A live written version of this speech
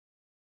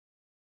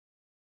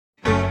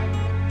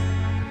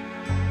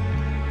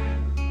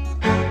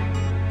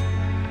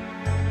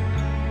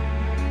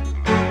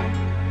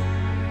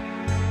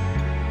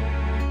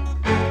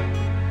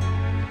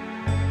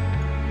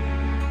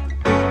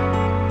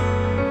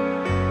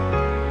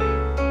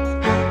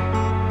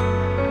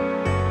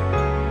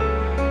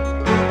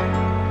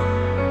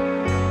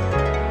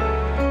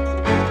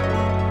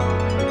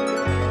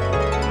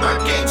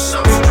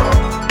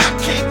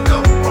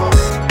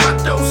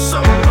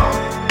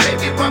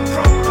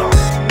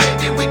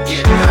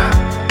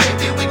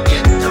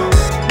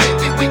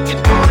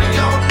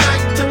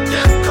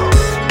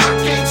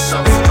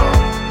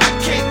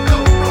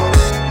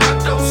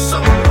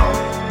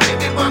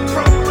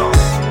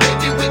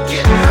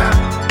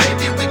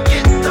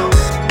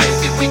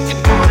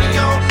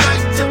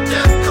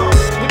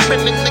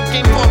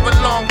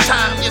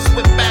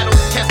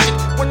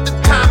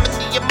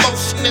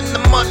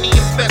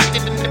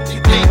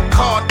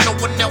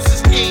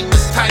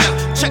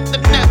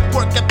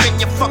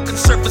fucking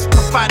service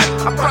provider.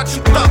 I brought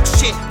you thug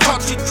shit,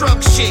 taught you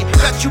drug shit,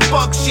 got you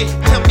bug shit.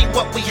 Tell me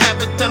what we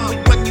haven't done, we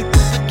run you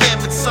through the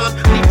gamut, son.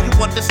 Leave you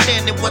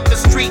understanding what the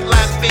street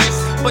life is.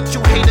 But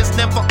you haters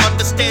never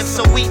understand,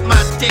 so eat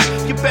my dick.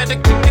 You better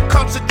keep your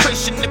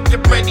concentration if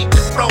you're ready to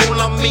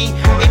roll on me.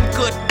 In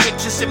good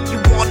pictures if you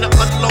wanna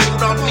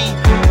unload on me.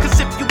 Cause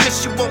if you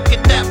miss, you won't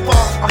get that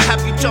far. I'll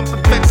have you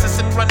jumping fences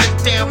and running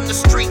down the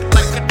street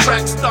like a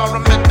track star.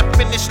 I'm at the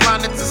finish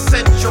line, it's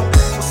essential.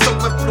 We're so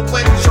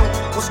influential,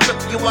 we'll strip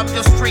you of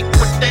your street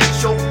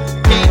credential.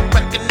 Game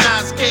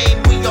recognized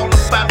game, we all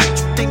about it.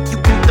 You think you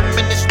can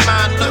diminish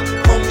mine? Look,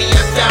 homie,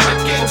 I doubt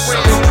it. Game so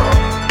strong,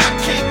 I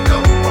can't go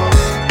wrong.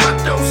 My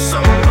dose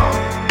so long,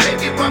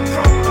 baby, why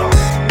prolong?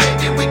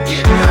 Maybe we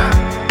get high,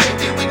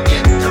 maybe we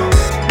get dumb.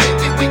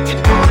 Maybe we can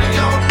party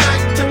all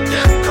night till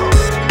death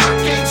comes. My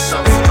game so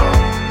strong,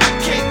 I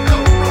can't go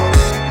wrong.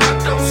 My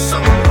dose so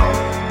long,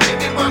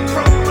 baby, why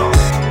prolong?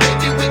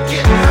 Maybe we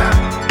get high,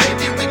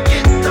 maybe we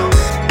get dumb.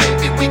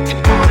 Maybe we can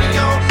party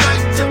all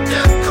night till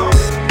death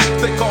comes.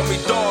 They call me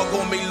dog,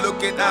 homie,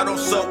 looking out on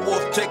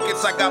subwoof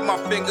tickets. I got my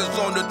fingers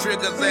on the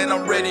triggers and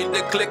I'm ready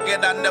to click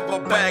it. I never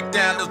back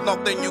down, there's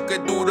nothing you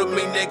can do to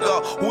me, nigga.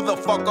 Who the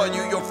fuck are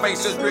you? Your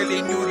face is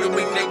really new to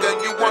me, nigga.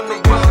 You wanna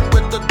run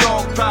with the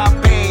dog, try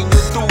pain,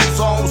 you through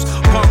zones.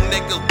 Punk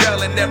niggas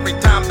yelling every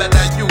time that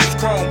I use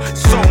chrome.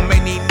 So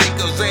many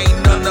niggas, ain't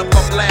none of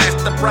them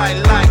last. The bright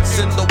lights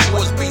in the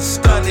woods be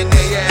stunning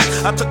their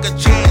ass. I took a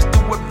chance to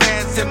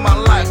advance in my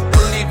life,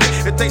 believe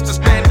it. It takes a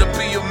stand to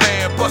be a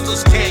man,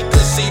 busters can't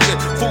conceive it.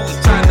 Fools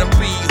trying to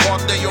be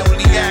hard, they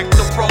only act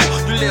the role.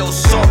 You little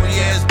sorry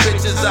ass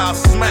bitches, I'll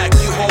smack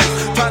you hoes.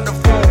 Trying to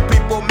fool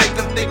people, make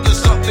them think you're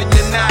something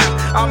you're not.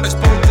 I'm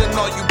exposing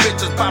all you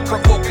bitches by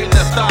provoking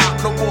the thought.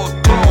 No more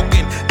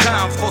talking,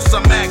 time for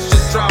some action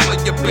drama.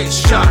 Your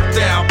bitch shot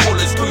down,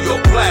 bullets through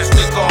your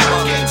plastic armor.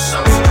 My game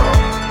so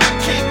strong, I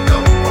can't go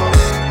wrong.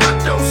 My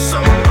dose so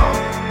long,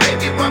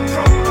 baby, why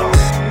prolong?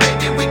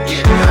 Maybe we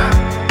get high,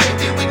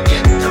 maybe we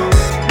get dumb.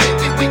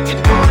 Maybe we can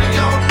party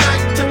all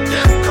night till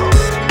death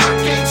comes. My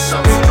game so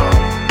strong,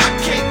 I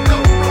can't go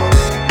wrong.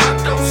 My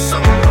dose so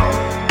long,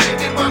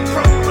 baby, why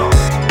prolong?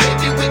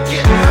 Maybe we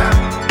get high,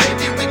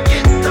 maybe we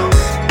get dumb.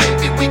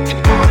 Maybe we can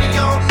party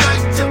all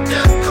night till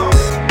death comes.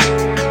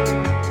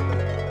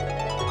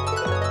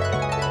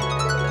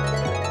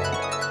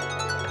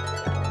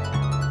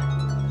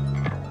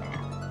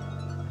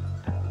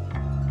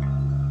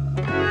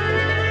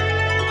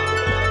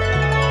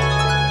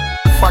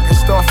 If I could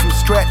start from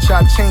scratch,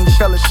 I'd change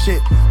hella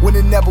shit. When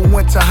it never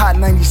went to Hot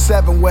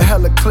 97 with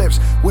hella clips.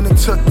 When it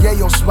took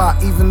Yayo's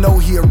spot, even though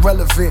he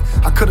irrelevant.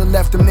 I could've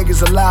left them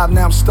niggas alive,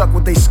 now I'm stuck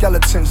with they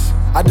skeletons.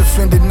 I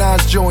defended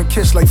Nas, Joe, and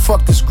Kiss like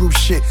fuck this group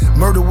shit.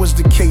 Murder was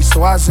the case,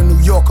 so I was in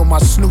New York on my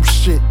Snoop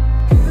shit.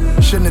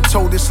 Shouldn't have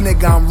told this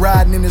nigga I'm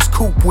riding in his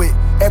coupe with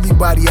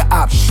everybody a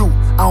op, shoot,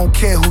 I don't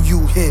care who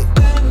you hit.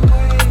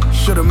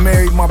 Should've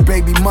married my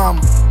baby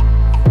mama.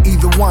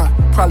 Either one,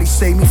 probably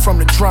saved me from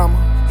the drama.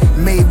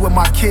 Made where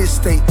my kids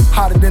stay,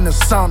 hotter than a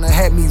sauna.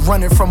 Had me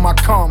running from my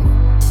karma.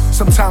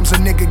 Sometimes a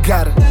nigga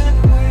gotta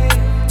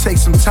take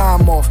some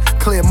time off,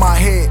 clear my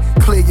head,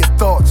 clear your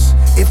thoughts.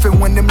 If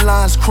and when them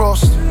lines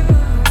crossed,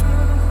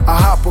 I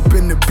hop up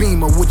in the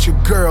Beamer with your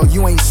girl.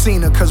 You ain't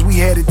seen her cause we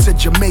headed to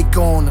Jamaica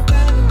on her.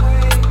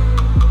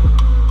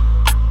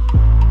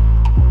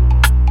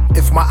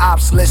 If my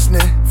ops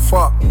listening,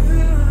 fuck.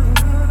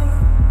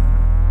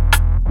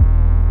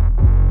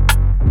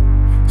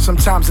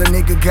 Sometimes a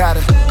nigga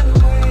gotta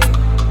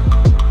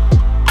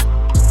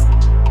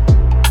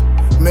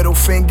middle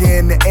finger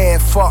in the air,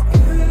 fuck.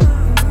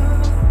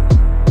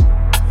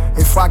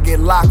 If I get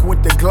locked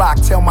with the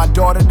Glock, tell my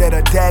daughter that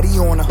her daddy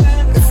on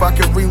her. If I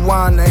could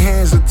rewind the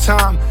hands of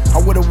time,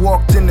 I would've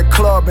walked in the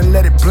club and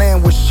let it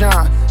blend with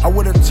shine. I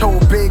would've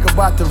told Big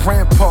about the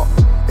rampart.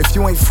 If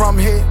you ain't from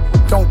here,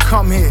 don't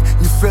come here.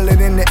 You feel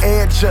it in the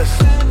air, just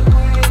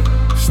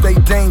stay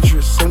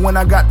dangerous. And when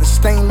I got the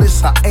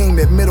stainless, I aim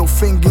it, middle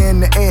finger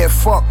in the air,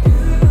 fuck.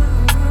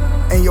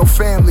 And your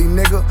family,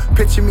 nigga.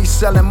 Picture me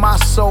selling my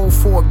soul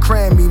for a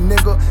Grammy,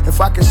 nigga.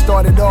 If I could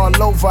start it all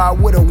over, I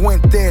would've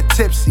went there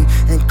tipsy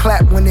and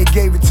clapped when they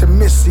gave it to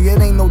Missy. It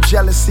ain't no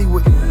jealousy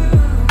with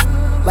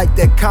like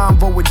that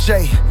convo with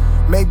Jay.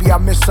 Maybe I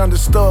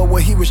misunderstood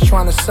what he was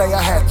trying to say.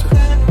 I had to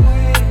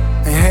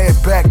and head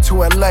back to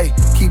LA.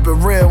 Keep it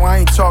real, I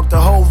ain't talked to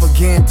Hov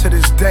again to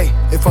this day.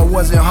 If I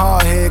wasn't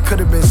hard head,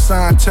 could've been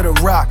signed to the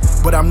Rock.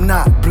 But I'm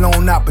not,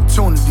 blown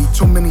opportunity.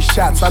 Too many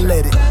shots, I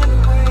let it.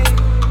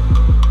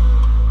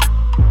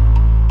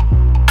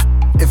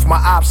 If my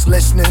ops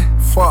listening,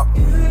 fuck.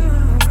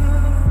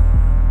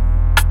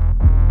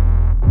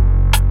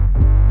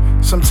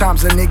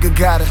 Sometimes a nigga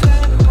gotta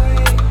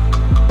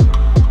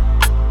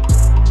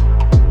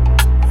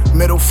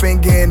middle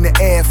finger in the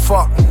air,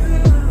 fuck.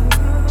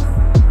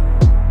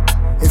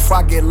 If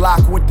I get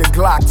locked with the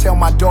Glock, tell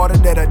my daughter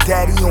that her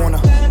daddy on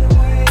her.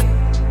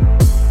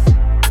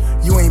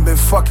 You ain't been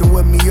fucking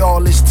with me all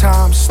this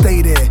time,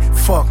 stay there,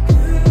 fuck.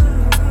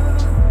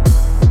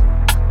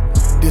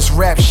 This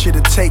rap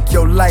shit'll take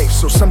your life,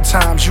 so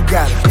sometimes you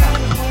gotta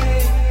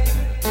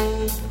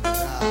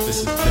This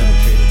is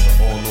dedicated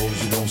to all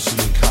those you don't see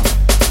it coming.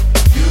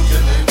 You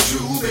can live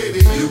true,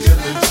 baby, you can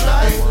live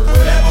right.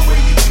 Whatever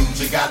way you choose,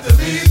 you got to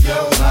live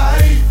your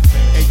life.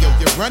 Hey yo,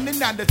 you're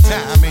running out of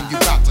time and you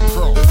about to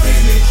cross the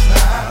finish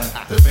line,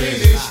 the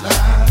finish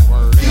line.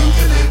 You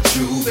can live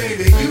true,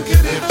 baby, you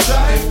can live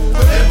right.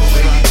 Whatever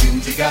way you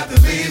choose, you got to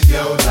live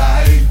your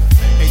life.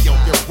 Hey yo,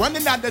 you're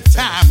running out of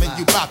time and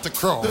you about to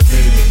cross the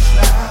finish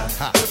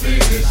line, the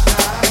finish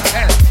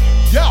line.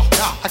 Yo,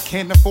 I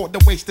can't afford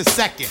to waste a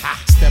second.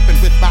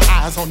 Stepping with my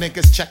eyes on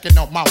niggas checking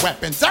out my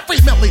weapons every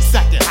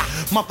millisecond.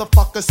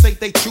 Motherfuckers say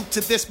they true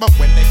to this, but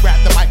when they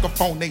grab the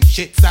microphone, they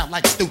shit sound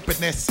like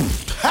stupidness.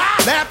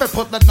 Laugh and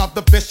put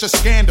another vicious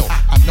scandal.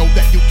 I know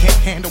that you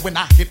can't handle when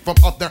I hit from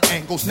other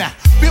angles. Now,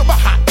 feel the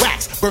hot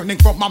wax burning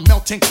from my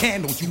melting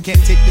candles. You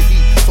can't take the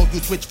heat, so you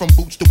switch from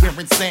boots to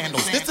wearing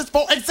sandals. This is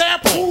for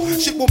example.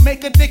 Shit will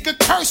make a nigga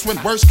curse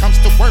when worst comes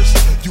to worst.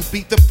 You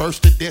be the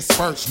first to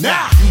disperse.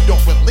 Now, you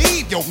don't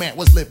believe your man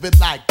was living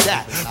like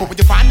that. But when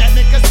you find that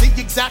nigga, see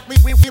exactly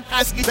where we're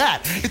asking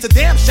that. It's a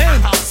damn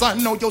shame how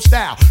son know your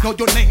style, know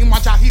your name,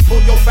 watch how he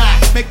pull your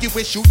back, make you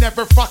wish you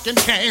never fucking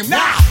came.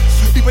 Now,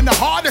 even the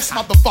hardest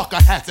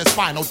motherfucker has his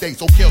final day,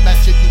 so kill that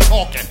shit you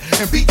talking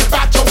and be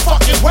about your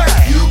fucking way.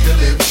 You can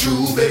live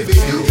true, baby,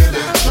 you can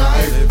live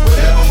right.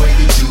 Whatever way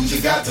you choose,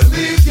 you got to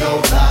live your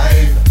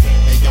life.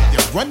 Hey yo,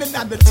 you're running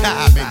out of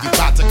time and you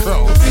about to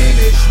cross the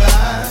finish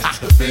line,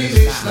 the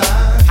finish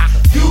line.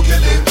 You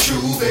can live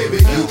true, baby,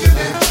 you can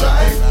live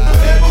right.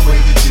 Whatever way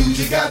you choose,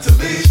 you got to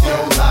live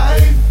your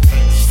life.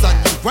 Son,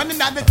 you running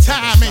out of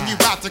time and you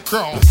about to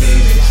cross the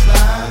finish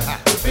line,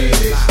 the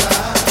finish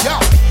line. Yo,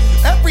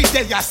 every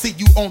day I see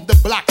you on the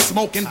block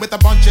smoking with a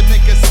bunch of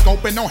niggas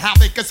scoping on how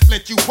they can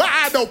split you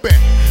wide open.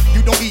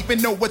 You don't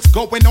even know what's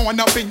going on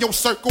up in your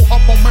circle.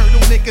 Up on Myrtle,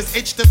 niggas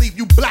itch to leave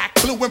you black,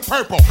 blue, and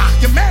purple.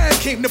 Your man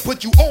came to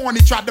put you on,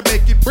 he tried to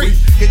make it brief.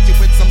 Hit you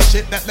with some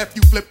shit that left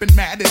you flipping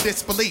mad in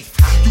disbelief.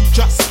 You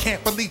just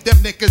can't believe them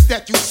niggas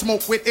that you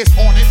smoke with is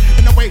on it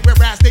in a way,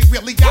 whereas they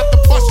really got to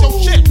bust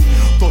your shit.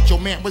 Thought your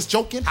man was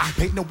joking,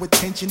 paid no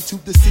attention to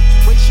the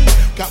situation.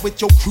 Got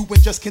with your crew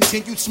and just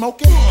continued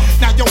smoking.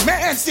 Now your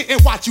man sit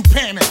and watch you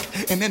panic.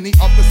 In any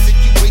other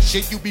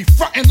situation, you be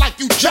frontin' like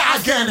you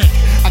gigantic.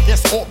 I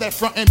guess all that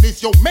frontin'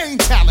 is your main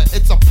talent.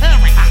 It's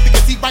apparent,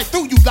 because he right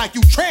through you like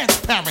you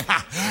transparent.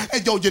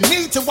 And yo, you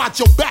need to watch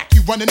your back,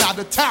 you running out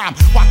of time.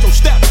 Watch your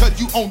step, cause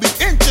you only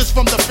inches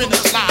from the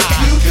finish line.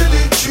 You can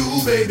live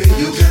true, baby,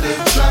 you can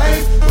live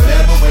right.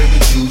 Whatever way you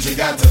choose, you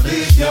got to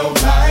live your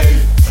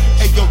life.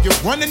 Hey yo, you're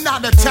running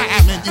out of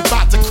time and you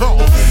about to cross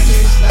the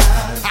finish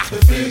line,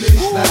 the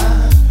finish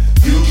line.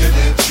 You can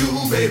live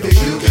true, baby,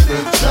 you can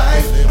live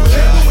right.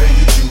 Whatever way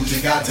you choose,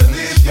 you got to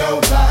live your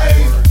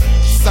life.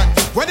 Son,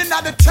 you running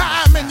out of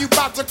time and you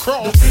about to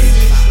cross the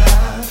finish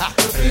line,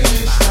 the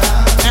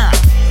finish line.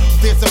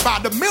 There's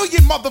about 1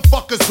 million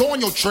motherfuckers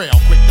on your trail,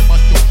 quick to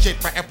bust your shit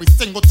for every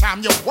single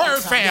time your word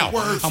fail.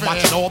 I'm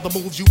watching all the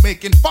moves you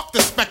making, fuck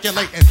the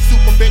speculating.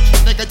 Super bitch,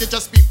 nigga, you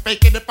just be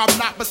faking if I'm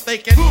not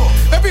mistaken.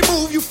 Every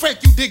move you fake,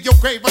 you dig your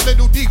grave a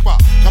little deeper.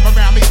 Come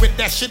around me with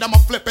that shit, I'ma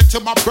flip it to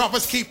my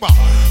brother's keeper.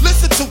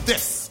 Listen to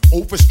this,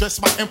 overstress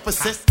my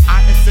emphasis.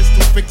 I insist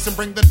to fix and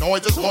bring the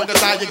noise as long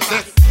as I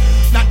exist.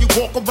 Now you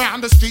walk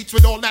around the streets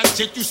with all that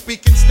shit you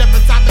speaking. Step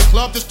inside the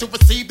club just to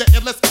receive the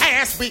illest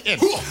ass beating.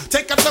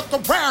 Take a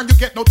look around, you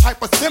get no type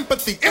of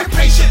sympathy.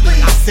 Impatiently,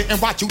 I sit and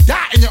watch you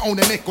die in your own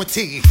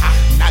iniquity.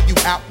 Now you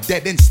out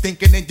dead and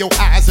stinking, and your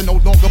eyes are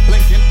no longer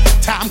blinking.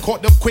 Time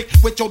caught up quick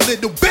with your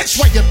little bitch.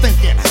 What you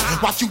thinking?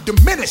 Watch you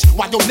diminish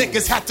while your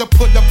niggas had to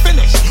put a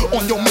finish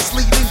on your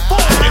misleading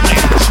form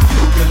image.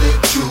 You can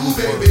live true,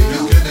 baby,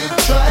 you can live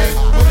right.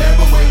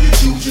 Whatever way you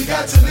choose, you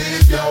got to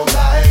live your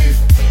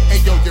life. Hey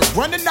yo, you're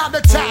running out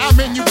of time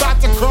and you about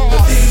to cross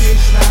the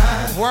finish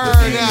line, word the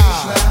finish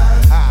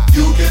line.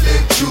 You can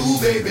live true,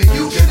 baby,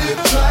 you can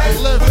live right.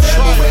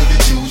 Whatever way you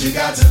choose, you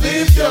got to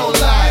live your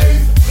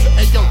life.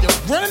 Hey yo, you're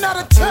running out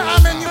of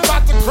time and you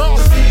about to cross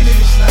the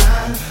finish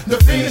line, the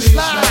finish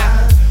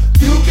line.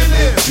 You can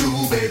live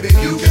true, baby,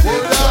 you can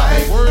live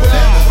right.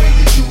 Whatever way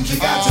you choose, you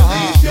got to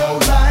live your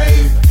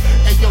life.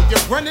 Hey yo,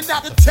 you're running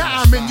out of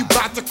time and you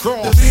about to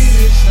cross the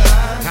finish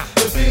line,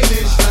 the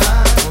finish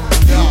line.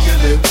 You can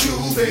live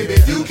true, baby,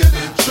 you can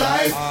live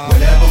right.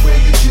 Whatever way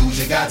you choose,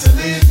 you got to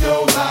live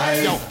your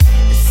life. Yo,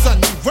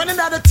 son, you running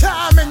out of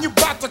time and you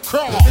about to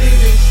cross the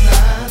finish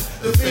line,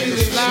 the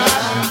finish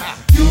line.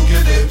 You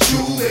can live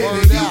true,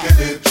 baby, you can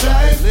live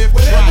right.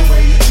 Whatever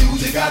way you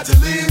choose, you got to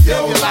live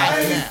your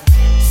life.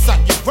 Son,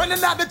 you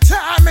running out of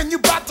time and you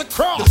about to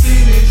cross the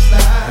finish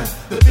line,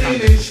 the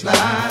finish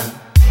line.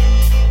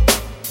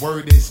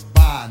 Word is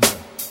bond,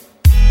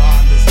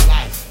 bond is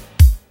life.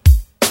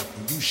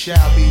 And you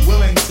shall be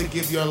willing to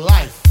give your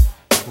life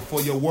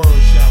before your word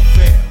shall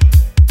fail.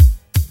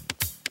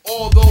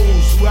 All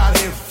those who out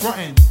here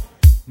fronting,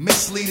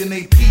 misleading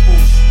they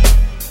peoples,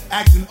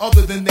 acting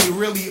other than they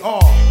really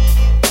are,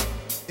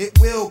 it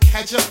will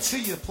catch up to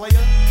you,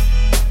 player.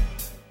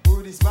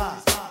 Word is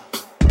bond.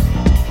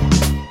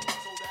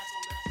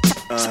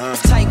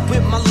 Tight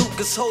with my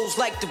Lucas hoes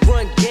like to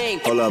run game.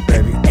 Hold up,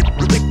 baby.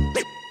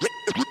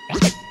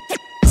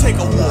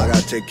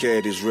 take care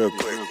of this real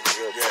quick.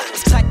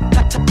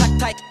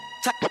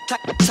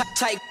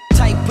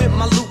 Tight with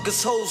my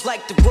Lucas hoes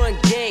like to run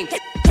game.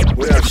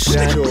 What up,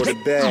 Secure the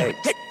bag?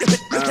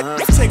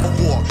 Take a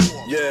walk.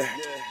 Yeah.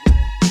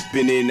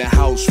 Been in the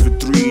house for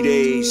 3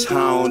 days, high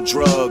on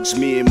drugs.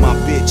 Me and my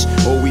bitch,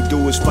 all we do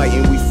is fight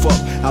and we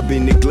fuck. I've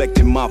been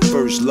neglecting my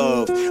first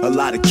love. A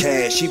lot of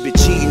cash, she been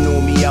cheating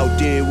on me out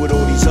there with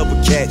all these other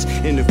cats.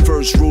 And the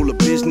first rule of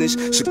business,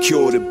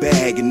 secure the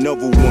bag.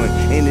 Another one,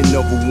 and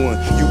another one.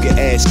 You can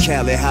ask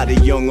Khaled how the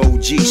young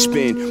OG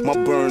spin. My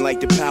burn like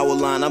the power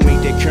line, I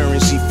make that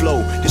currency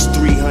flow. There's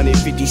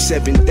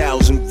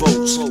 357,000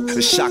 votes.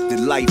 A shock the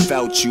life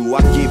out you.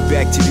 I get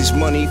back to this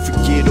money,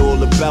 forget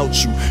all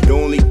about you. The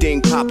only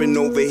thing popping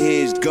over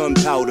here is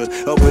gunpowder.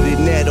 Other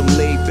than that, I'm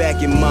laid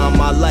back and mind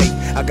my life.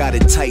 I got a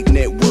tight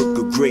network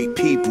of great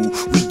people.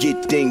 We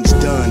get things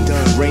done.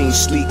 Rain,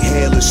 sleet,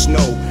 hail, or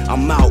snow.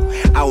 I'm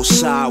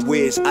outside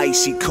where it's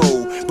icy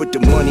cold. But the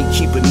money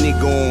keep a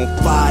nigga on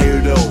fire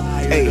though.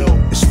 Hey,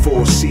 it's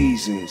 4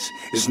 seasons,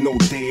 it's no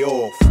day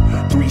off.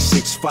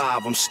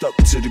 365, I'm stuck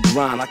to the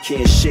grind. I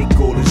can't shake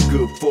all this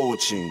good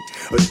fortune.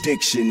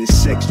 Addiction is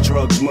sex,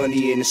 drugs,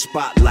 money in the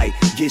spotlight.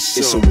 Get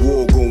some. It's a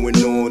war going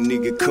on,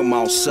 nigga, come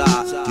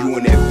outside. You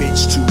and that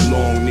bitch too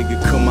long, nigga,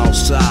 come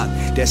outside.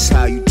 That's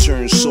how you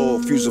turn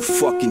soft, use a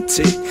fucking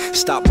tick.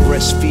 Stop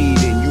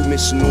breastfeeding, you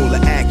missing all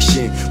the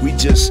action. We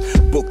just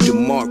booked the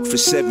mark for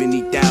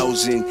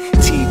 70,000.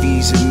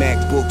 TVs and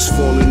MacBooks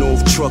falling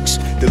off trucks.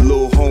 The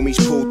little homies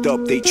pulled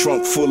up, they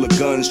trunk full of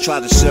guns. Try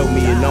to sell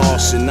me an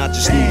arson, I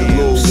just need a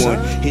little one.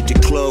 Hit the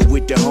club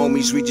with the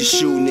homies, we just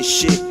shooting the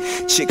shit.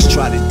 Chicks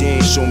try to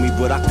dance on me,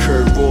 but I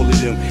curve all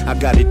of them. I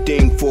got a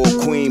thing for a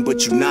queen,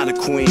 but you not a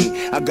queen.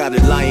 I got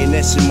a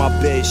lioness in my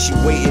bed, she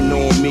waiting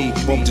on me.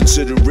 Bumped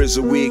into the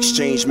RZA, we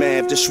exchange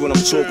math, that's what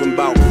I'm talking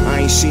about.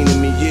 I ain't seen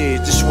him in years,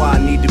 that's why I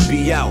need to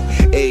be out.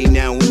 A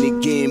now and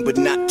again, but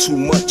not too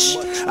much.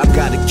 I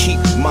gotta keep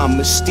my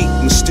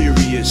mystique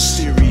mysterious.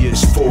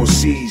 It's 4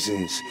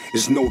 seasons,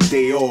 it's no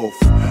day off.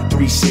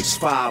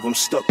 365, I'm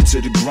stuck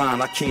to the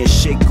grind. I can't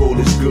shake all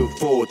this good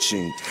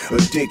fortune.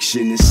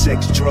 Addiction is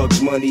sex,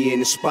 drugs, money in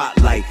the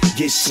spotlight.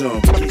 Get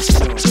some. Tight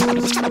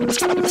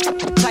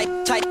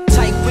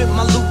with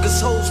my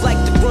Lucas hoes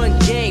like to run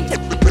game.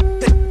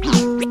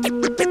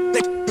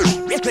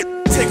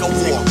 Take a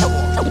walk.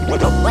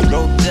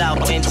 No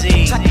doubt,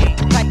 indeed.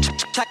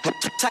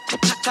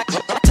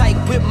 Tight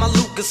with my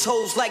Lucas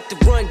hoes like to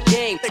run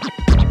game.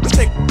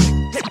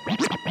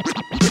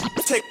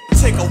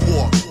 Take a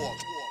walk.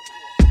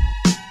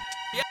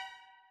 يا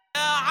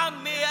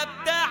عمي يا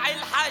بتاع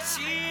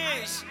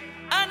الحشيش،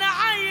 أنا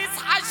عايز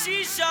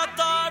حشيشة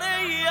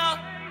طرية.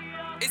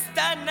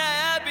 استنى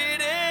يا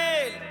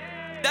بريل،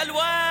 ده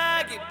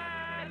الواجب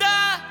ده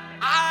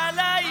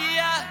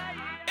عليا.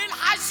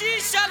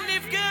 الحشيشة اللي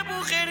في جيبه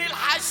غير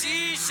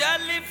الحشيشة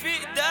اللي في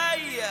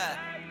ايديا.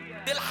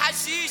 دي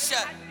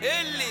الحشيشة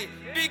اللي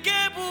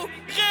بجيبه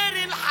غير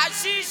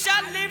الحشيشة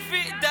اللي في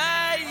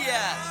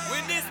ايديا.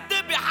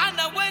 ونستبح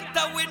أنا وانت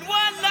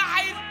ونولع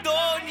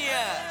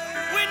الدنيا،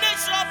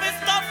 ونشرب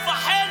الصفة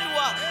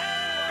حلوة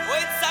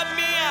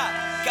ونسميها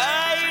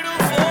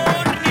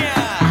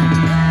كايروفورنيا.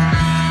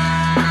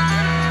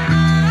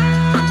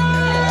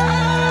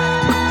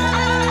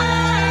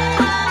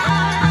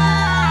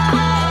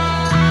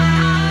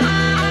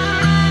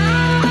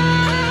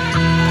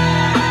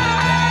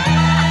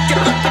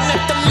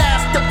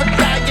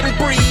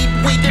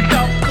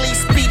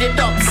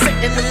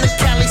 Sitting in the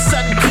Cali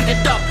sun,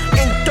 heated up,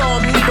 indoor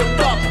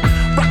needled up,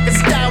 rockin'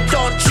 style,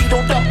 dawn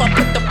cheetled up. I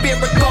put the beer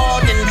in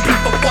garden.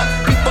 People what?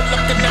 People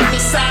looking at me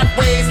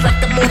sideways,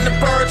 like I'm on the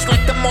birds,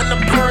 like I'm on the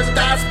birds.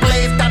 Eyes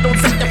blazed, I don't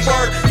say the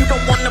word. You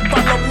don't wanna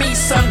follow me,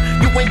 son.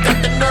 You ain't got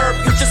the nerve.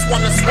 You just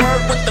wanna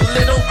swerve with the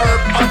little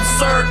herb.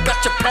 Absurd, got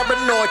you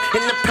paranoid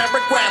in the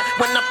paragraph.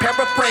 When I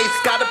paraphrase,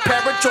 got a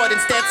pair of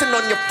Jordans dancing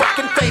on your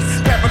fucking face.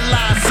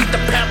 Paralyzed, see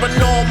the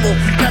paranormal,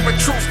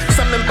 paratruths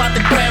summoned by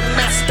the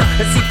grandmaster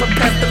as he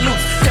prepares to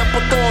loose.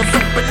 Temple doors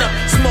open up,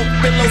 smoke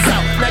billows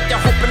out. Now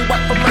you're hoping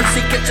what for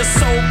mercy, get your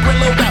soul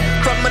billowed out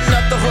from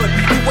another hood.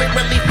 You ain't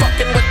really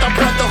fucking with our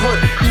brotherhood.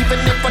 Even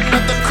if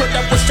another could,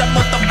 I wish a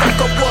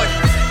motherfucker would.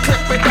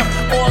 Clip it up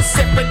or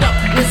zip it up.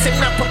 Listen,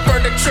 I prefer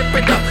to trip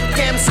it up.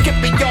 Damn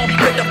Skippy, y'all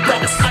bitter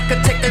bucks. I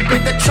could take a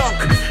bigger chunk.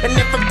 And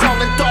if I'm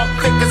calling dog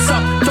figures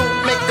up, don't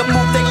make a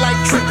move, they like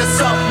triggers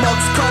up.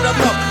 Mugs cut them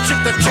up,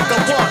 chicka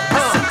walk,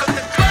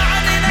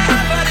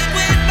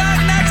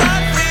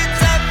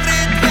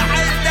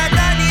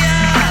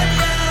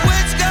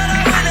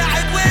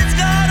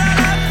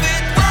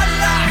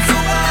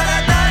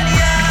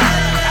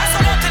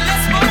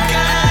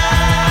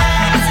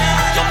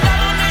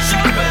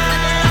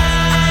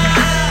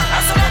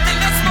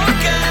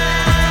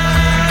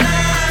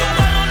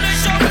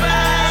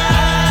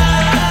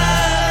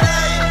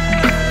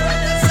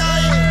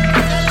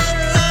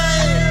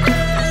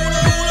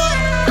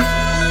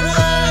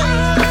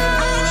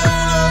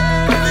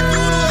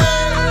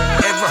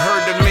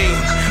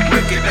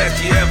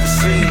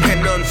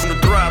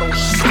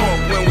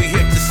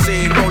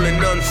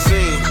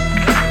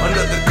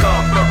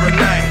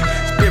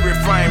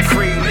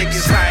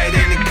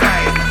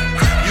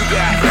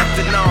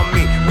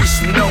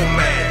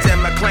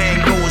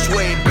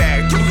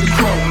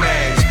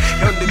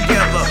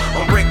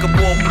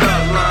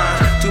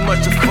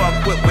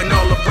 equipped when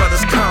all the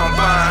brothers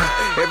combine.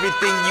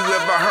 Everything you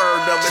ever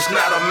heard of is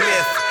not a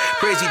myth.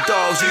 Crazy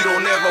dogs you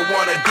don't ever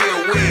wanna deal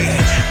with.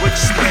 What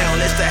you smell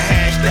is the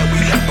hash that we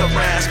left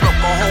around. Smoke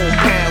a whole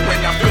pound when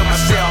I feel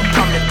myself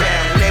coming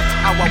down. Live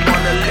how I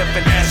wanna live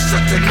and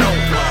answer to no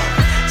one.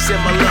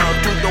 Similar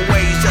to the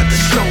ways of the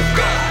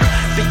Shogun.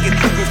 Think it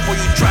through before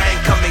you try and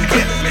come and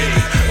get me,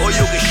 or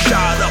you'll get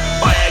shot up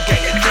by a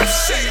gang of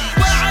gypsies.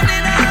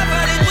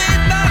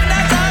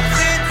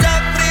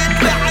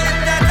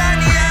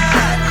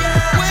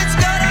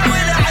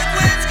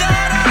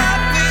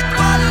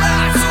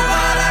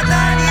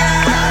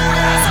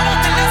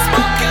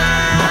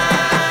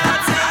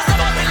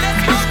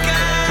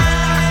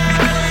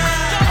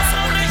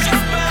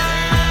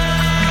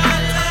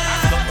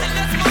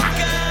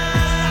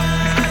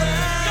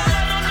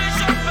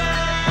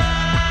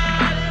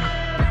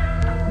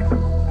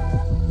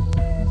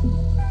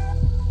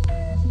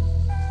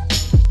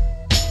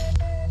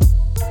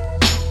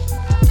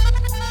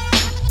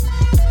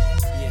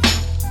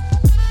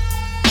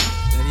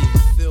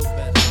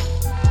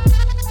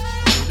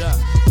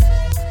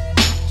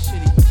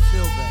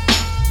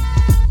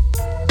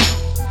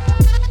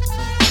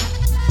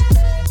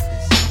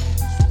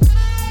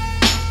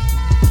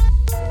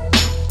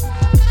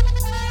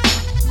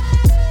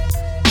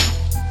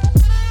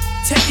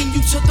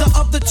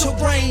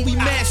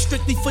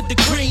 Strictly for the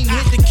green,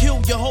 here to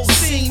kill your whole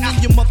scene and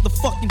your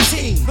motherfucking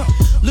team.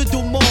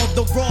 Little more,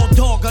 the raw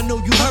dog, I know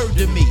you heard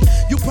of me.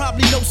 You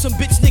probably know some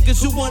bitch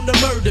niggas who wanna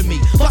murder me.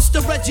 Buster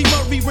Reggie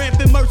Murray,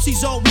 rampant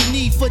mercy's all we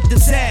need for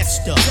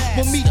disaster.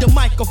 With me, the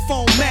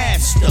microphone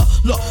master.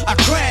 Look, I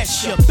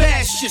crash ya,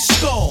 bash your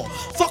skull.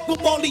 Fuck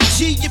with Wally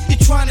G if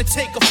you're trying to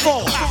take a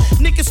fall.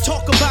 Niggas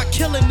talk about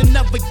killing and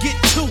never get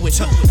to it.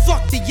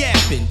 Fuck the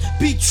yapping,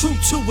 be true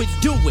to it,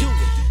 do it.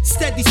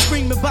 Steady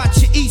screaming about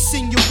your east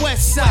and your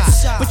west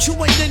side, but you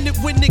ain't in it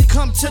when it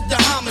come to the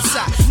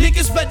homicide.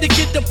 Niggas better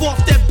get up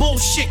off that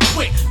bullshit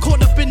quick.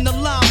 Caught up in the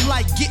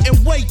limelight,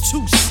 getting way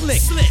too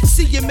slick.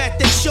 See them at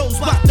their shows,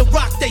 bout to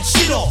rock they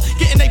shit off.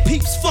 Getting they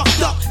peeps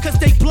fucked up, cause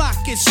they block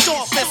is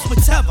soft as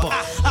whatever.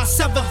 I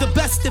sever the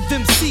best of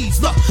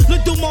MCs. Look,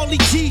 little Molly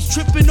G's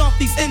tripping off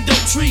these endo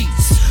trees.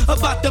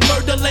 About the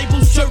murder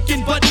labels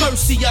jerking, but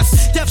mercy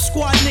us. Death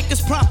Squad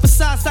niggas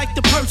prophesize like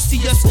the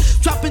Perseus.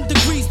 Dropping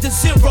degrees to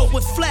zero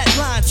with flat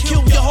lines.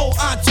 Kill your whole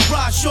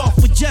entourage off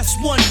with just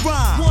one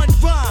rhyme.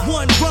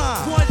 One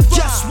rhyme,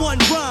 just one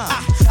rhyme.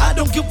 I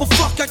don't give a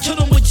fuck, I kill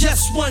them with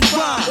just one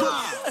rhyme.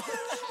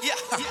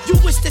 You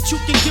wish that you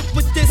can get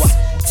with this.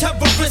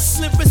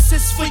 Terrorist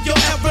lyricist for your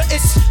error.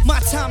 It's my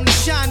time to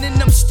shine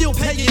and I'm still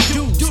paying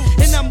dues.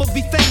 And I'ma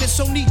be famous,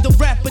 so need the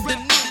rapper to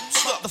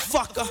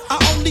motherfucker. I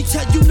only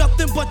tell you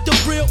nothing but the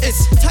real.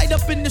 It's tied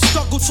up in the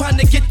struggle trying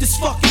to get this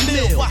fucking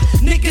meal.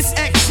 Niggas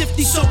act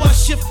shifty, so I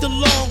shift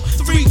along.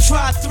 3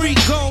 try, 3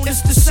 gone,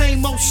 it's the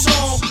same old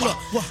song.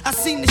 I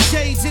seen the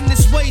shades in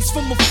this ways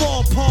from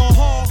afar,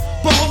 Paul.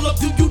 But hold up,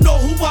 do you know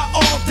who I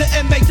are? The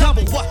M.A.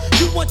 What?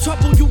 You want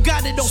trouble, you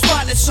got it, don't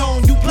spot it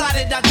on. You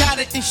plotted, I got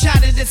it, and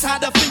shot it, it's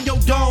hot up in your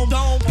dome.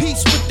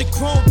 Peace with the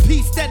chrome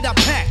piece that I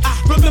pack.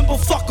 Remember,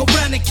 fuck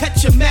around and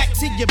catch a Mac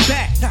to your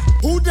back.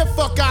 Who the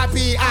fuck I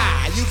be?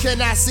 You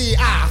cannot see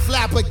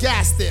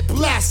flabbergasted,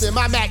 blasting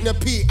my Magnum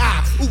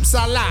P.I. Oops,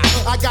 I lied.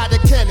 I got a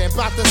cannon,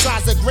 about the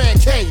size of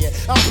Grand Canyon.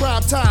 I'm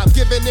prime time,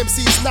 giving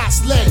MCs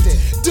knots landing.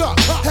 Duck,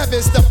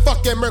 heaven's the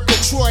fucking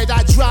Murgatroyd.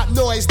 I drop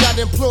noise that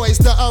employs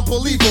the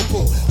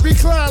unbelievable.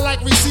 Recline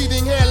like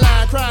receding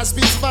hairline. Crime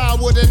speaks fine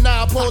with a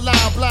 9-pole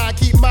line blind.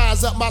 Keep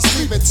minds up my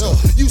sleeve until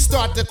you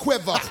start to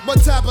quiver.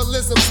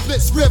 Metabolism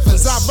splits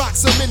rivers. I rock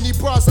so many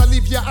bars, I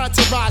leave your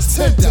entourage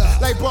tender.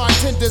 Like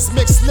bartenders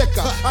mix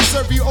liquor. I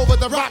serve you over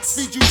the rocks,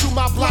 feed you to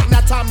my block.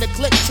 Now time to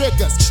click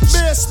triggers.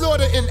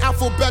 Manslaughter in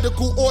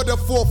alphabetical order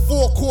for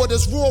 4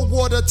 quarters. Raw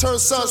water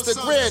turns sons to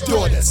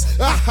granddaughters.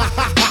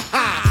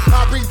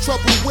 I bring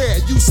trouble where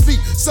you sleep.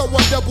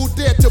 Someone double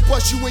dare to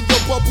bust you in your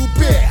bubble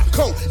bear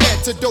coat.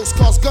 Antidotes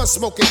cause gun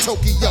smoke in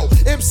Tokyo.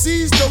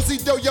 MCs, dozy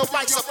do your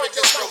mics up in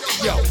this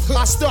rodeo.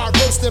 I start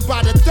roasting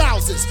by the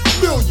thousands,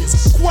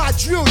 millions,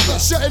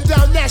 quadrillions, shutting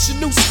down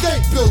national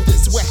state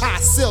buildings with high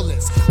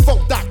ceilings.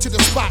 Funk dock to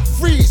the spot,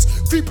 freeze,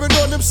 creeping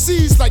on them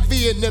seas like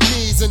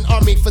Vietnamese and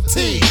army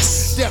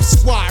fatigues. Death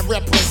Squad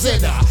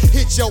representer,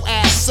 hit your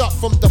ass up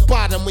from the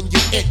bottom when you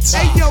enter.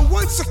 Hey yo,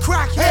 once a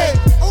crackhead,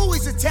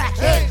 always attack.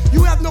 Hey,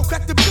 you have no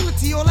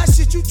credibility, all that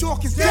shit you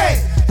talk is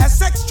dead. As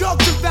sex,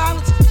 drugs, and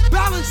violence,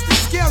 balance the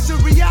scales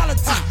of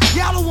reality.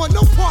 Y'all don't want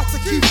no parts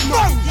of keep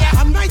money.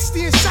 I'm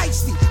nicey and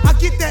shiesty, I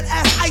get that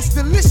ass iced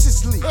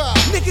deliciously.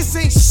 Niggas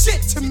ain't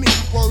shit to me.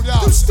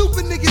 Them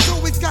stupid niggas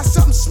always got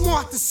something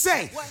smart to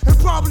say, and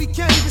probably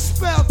can't even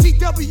spell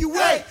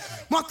TWA.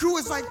 My crew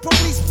is like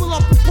police pull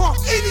up the park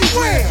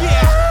anywhere.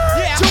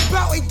 Jump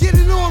out and get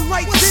it on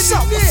right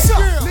then and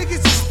there.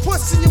 Niggas is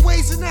pushing your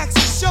ways and acts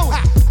and show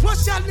it.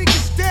 Plus y'all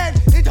niggas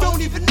dead and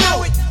don't even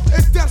know it.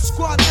 It's Death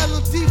Squad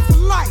LOD for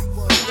life.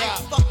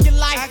 Fuck your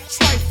life. Act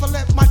trifle,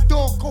 let my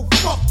dog go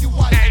fuck your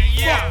wife.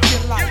 Fuck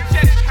your life.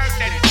 You just heard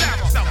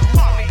that sound of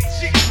Molly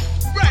G.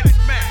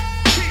 Redman,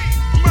 Keith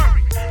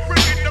Murray,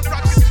 bringing the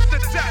ruckus to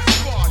death.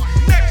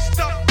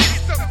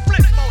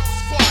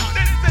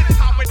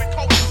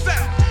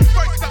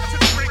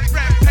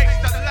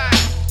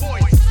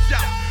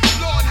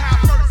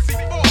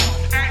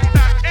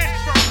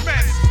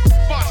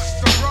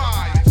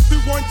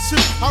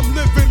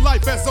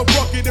 a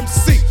rugged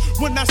MC.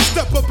 When I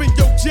step up in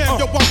your jam,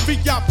 yo, I'm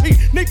VIP.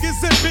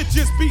 Niggas and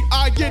bitches be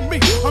eyeing me.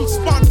 I'm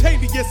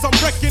spontaneous, I'm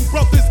wrecking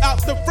brothers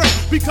out the frame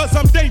because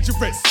I'm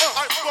dangerous.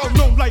 I'm well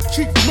known like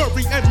Keith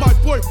Murray and my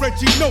boy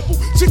Reggie Noble.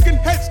 Chicken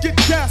heads get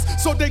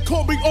gas, so they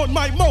call me on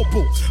my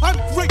mobile. I'm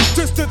great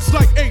distance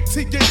like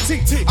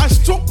AT&T. I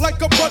stroke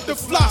like a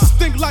butterfly,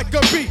 sting like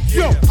a bee.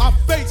 Yo, I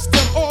face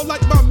them all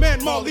like my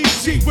man Marley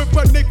G. Whip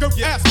a nigga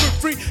ass for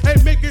free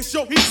and making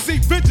sure he see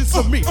vengeance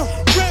of me.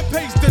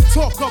 Rampage the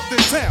talk of the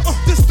town.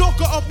 The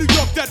stalker of New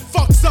York that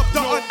fucks up the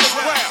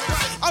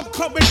underground. I'm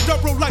coming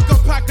thorough like a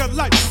pack of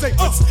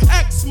lifesavers.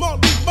 Ask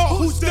Marley Marl,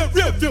 who's the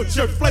real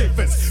future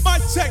flavors. My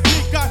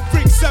technique, I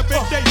freak 7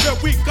 days a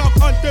week, I'm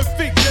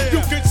undefeated. You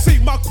can see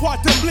my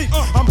quantum leap.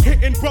 I'm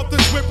hitting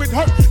brothers where it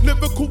hurt,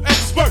 lyrical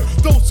expert.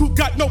 Those who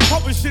got no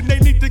publishing, they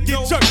need to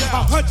get jerked.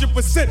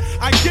 100%,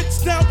 I get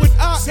down when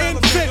I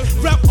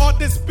invent. Rap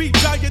artists be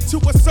dying to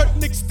a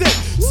certain extent.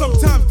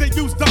 Sometimes they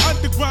use the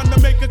underground to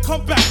make a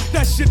comeback.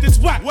 That shit is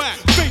whack.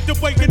 Fade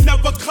away and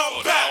never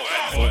come back.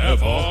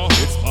 Forever,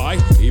 it's my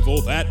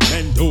evil that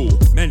men do.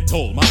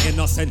 Mental, my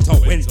innocent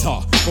winter.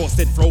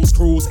 Frosted froze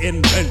cruise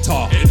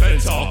inventor.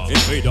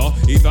 Invader,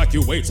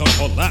 evacuator,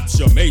 collapse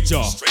your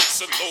major.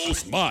 Straights and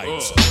lows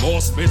minds.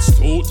 More spits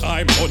 2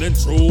 times on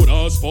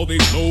intruders. For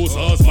these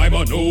losers, my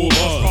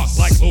maneuvers. Rock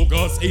like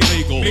Luger's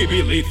illegal,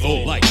 maybe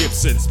lethal. Like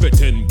Gibson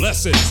spitting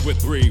blessings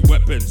with 3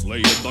 weapons. Lay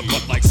in the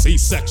cut like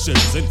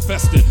C-sections.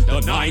 Infested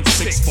the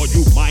 9-6 for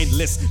you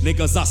mindless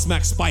niggas. I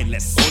smack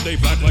spineless. On they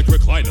back like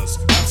recliners.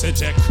 Raps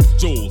inject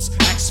jewels,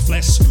 axe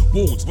flesh,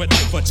 wounds wet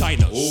like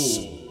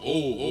vaginas.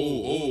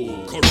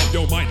 Corrupt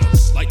your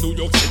minors like New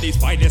York City's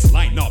finest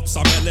lineups.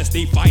 Our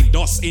LSD find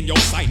us in your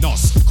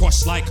sinus.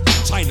 Crush like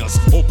China's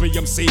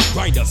opium seed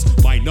grinders.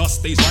 Minus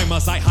these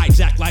rhymers I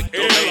hijack like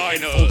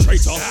airliners.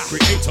 Traitor,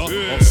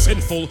 creator of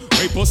sinful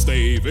rapers.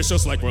 Stay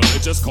vicious like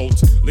religious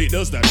cult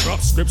leaders that drop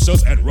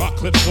scriptures and rock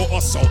clips for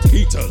assault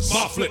heaters.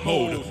 My flip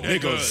mode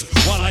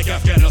niggas, one like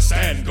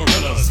Afghanistan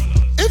gorillas.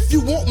 If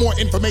you want more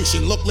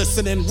information, look,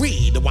 listen, and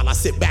read while I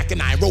sit back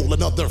and I roll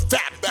another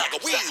fat bag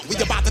of weed. We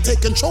about to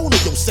take control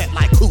of your set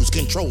like cruise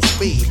control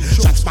speed.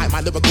 Shots by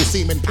my lyrical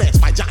semen, plants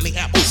by Johnny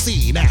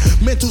Appleseed.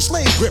 Mental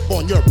slave grip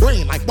on your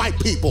brain like white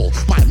people.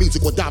 My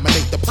music will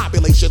dominate the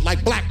population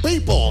like black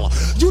people.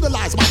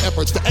 Utilize my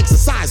efforts to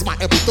exercise my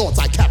every thoughts.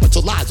 I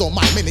capitalize on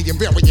my many and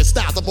various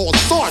styles of all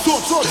sorts.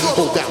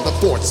 Hold down the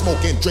fort,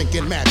 smoking,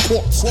 drinking mad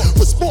quartz.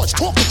 For sports,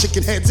 talking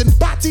chicken heads and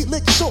body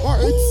lick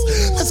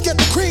shorts. Let's get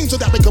the cream so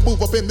that we can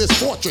move up in this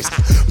fortress.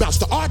 Mouse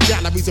to art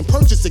galleries and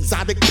purchase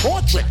exotic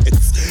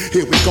portraits.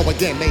 Here we go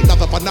again,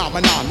 another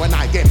phenomenon when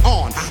I get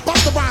on.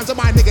 Bust the rhymes of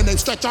my nigga named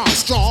Stretch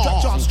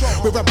Armstrong.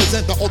 We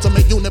represent the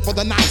ultimate unit for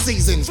the 9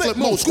 seasons. Flip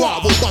mode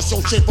squad will bust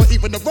your shit for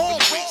even the wrong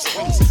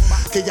reasons.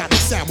 Chaotic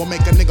sound will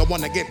make a nigga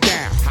wanna get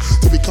down.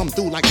 Till we come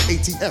through like an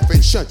ATF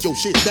and shut your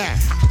shit down.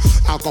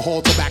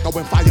 Alcohol, tobacco,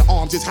 and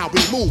firearms is how we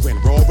moving.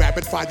 Raw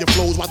rapid fire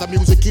flows while the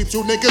music keeps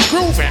you niggas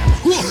grooving.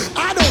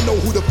 I don't know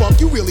who the fuck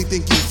you really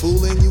think you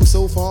fooling. You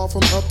so far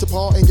from up to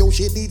par and your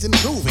shit needs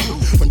improving.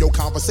 From your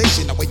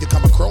conversation, the way you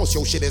come across,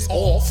 your shit is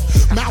off.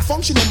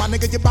 Malfunctioning, my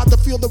nigga, you about to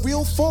feel the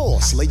real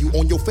force. Lay you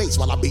on your face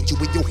while I beat you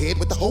with your head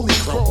with the holy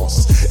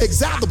cross.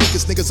 Exile the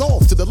weakest niggas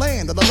off to the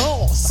land of the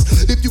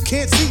lost. If you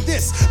can't see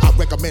this, I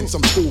recommend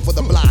some School for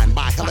the Blind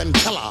by Helen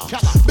Keller.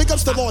 Big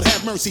ups to Lord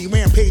Have Mercy,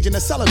 Rampage and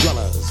the Cellar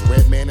Dwellers.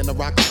 Redman and the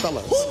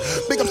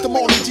Rockefellers. Big ups to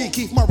Marley G,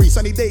 Keith Murray,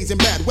 Sunny Days and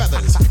Bad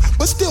Weathers.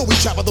 But still we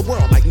travel the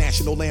world like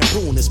National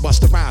Lampoon. It's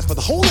Busta Rhymes for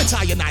the whole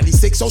entire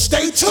 96, so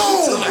stay tuned.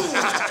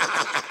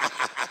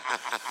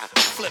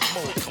 Flip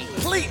mode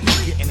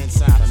completely getting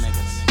inside of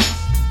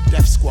niggas.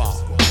 Def Squad,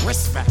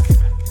 respect.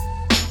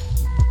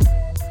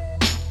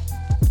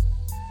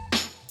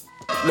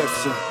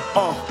 Listen,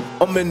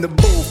 I'm in the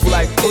booth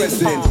like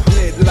prison,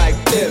 lit like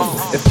Pimp.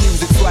 If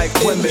music's like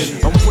women,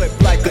 I'm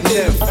whipped like a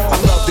nymph. I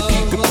love to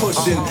keep it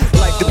pushing,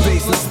 like the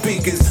bass and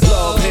speakers.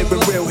 Love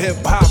hearing real hip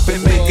hop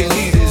and making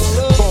heaters.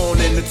 Born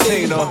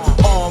entertainer,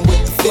 armed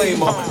with the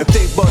flamer. If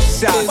they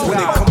bust shots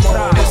when they come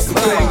on, it's a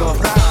banger.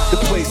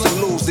 The place to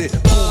lose it,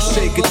 booth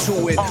shake it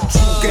to it.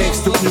 True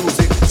gangster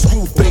music,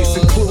 screw bass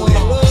included.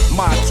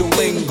 Macho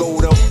lingo,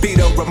 the beat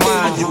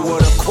remind you of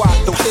the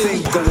Cuatro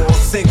Cinco or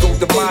Cinco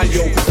de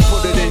Mayo.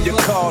 Put it in your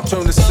car,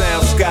 turn the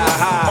sound sky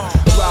high.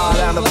 Ride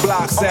down the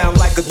block, sound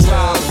like a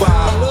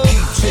drive-by.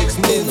 Keep chicks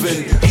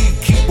moving,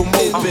 keep them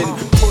open.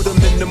 Put them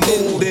in the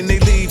mood and they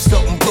leave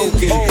something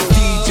broken.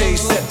 DJ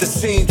set the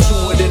scene to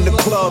it in the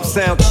club.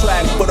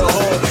 Soundtrack for the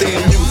whole thing,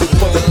 music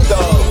for the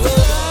thug.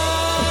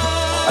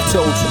 I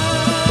told you,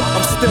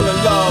 I'm still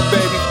in love,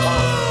 baby.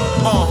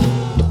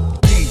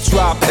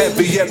 Drop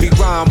heavy, every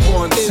rhyme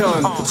 1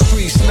 ton.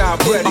 Streets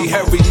not ready,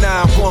 Harry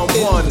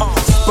 911.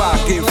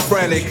 Spot get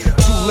frantic,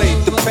 too late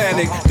to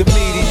panic. The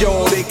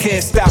meteor, they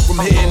can't stop from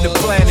hitting the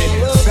planet.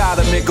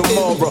 Sodom and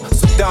Gomorrah,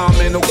 Saddam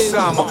and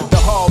Osama.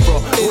 The harbor,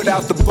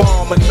 without the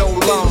bomb and no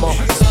llama.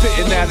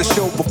 Spitting at a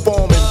show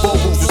performing,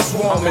 vocals are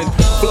swarming.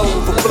 Flow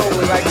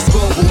overflowing like it's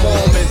global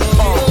warming.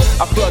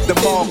 I flood the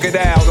market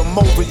out, I'm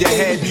over your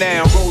head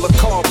now. Roll a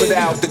carpet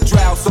out, the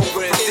drought's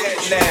over and dead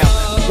now.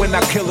 When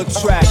I kill a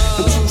track,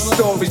 the true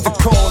story's the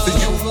cause of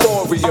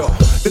euphoria.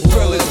 The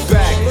thrill is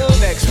back,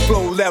 next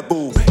flow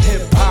level.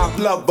 Hip-hop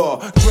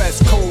lover,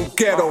 dress code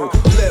ghetto,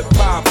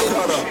 lip-hop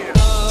cutter.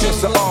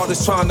 Just an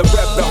artist trying to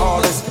rep the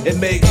hardest and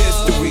make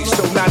history,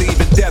 so not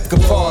even death can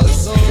part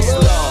us. It's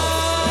love.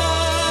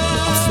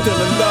 I'm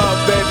still in love,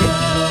 baby.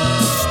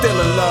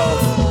 Still in love.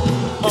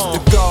 It's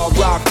the God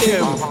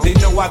Rakim. They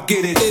know I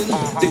get it.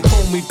 They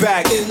pull me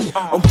back.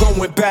 I'm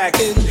going back.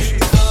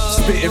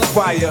 Spitting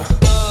fire.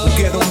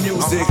 Ghetto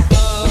music.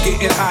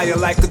 Getting higher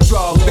like a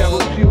drug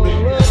therapeutic.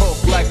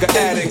 Hooked like an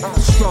addict.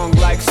 Strung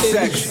like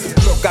sex.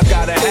 Look, I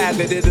gotta have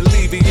it. It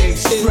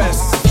alleviates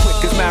stress.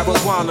 Quick as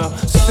marijuana.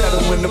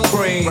 Settle in the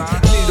brain.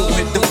 Needle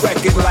hit the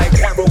record like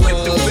arrow in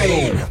the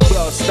vein.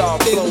 Blood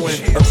start flowing.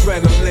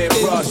 Adrenaline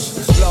rush.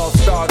 Love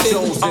start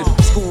dozing.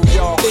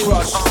 Schoolyard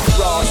crush.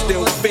 Raw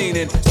still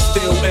fiending.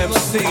 Still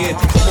MCing.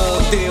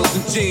 More deals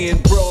than G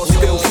and bro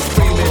still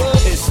screaming.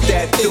 It's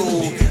that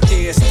dude.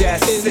 Yeah, it's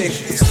that sick.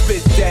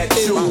 Spit that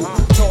dude.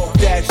 Talk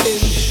that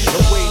shit.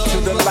 And wait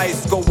till the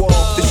lights go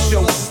off, the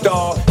show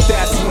star.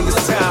 That's when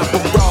it's time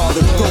for Raw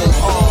to go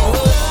on.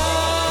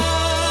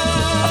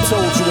 I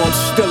told you I'm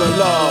still in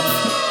love.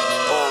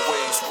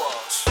 Always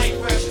was.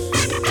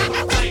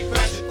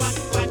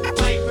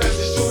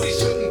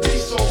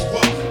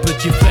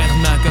 Petit frère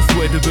n'a qu'un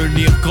souhait de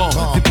devenir grand.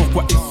 C'est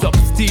pourquoi il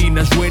s'obstine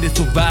à jouer les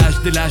sauvages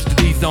dès l'âge de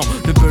 10 ans.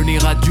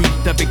 Devenir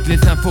adulte avec les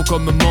infos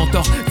comme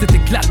mentor, c'est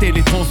éclater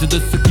les tranches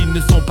de ceux qui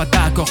ne sont pas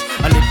d'accord.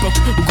 À l'époque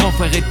où grand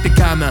frère était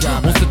gamin,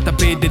 on se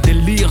tapait des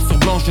délires sur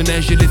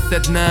Blanche-Neige et les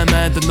 7 nains.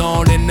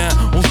 Maintenant les nains,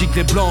 on gicle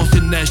les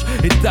Blanche-Neige.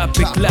 Étape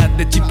éclate,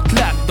 des types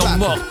claquent dans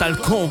Mortal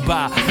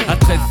Kombat. À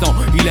 13 ans,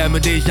 il aime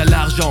déjà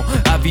l'argent.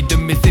 Avide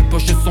mais ses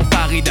poches sont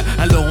parides.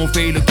 Alors on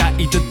fait le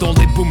caïd dans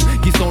des booms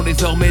qui sont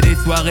désormais des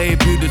soirées.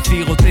 Plus de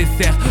sirop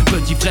dessert,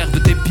 petit frère de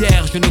tes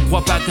pierres. Je ne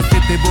crois pas que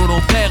c'était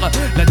volontaire.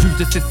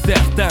 L'adulte c'est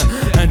certain,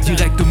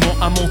 indirectement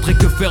a montré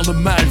que faire le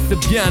mal c'est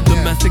bien.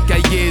 Demain ses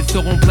cahiers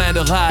seront pleins de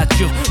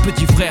ratures.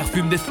 Petit frère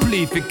fume des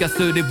spliffs et casse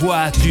des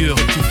voitures.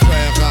 Petit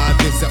frère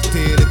a déserté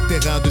les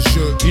terrains de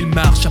jeu. Il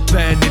marche à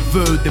peine et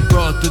veut des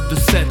bottes de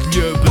 7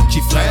 lieues.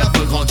 Petit frère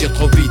veut grandir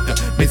trop vite,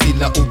 mais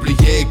il a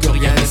oublié que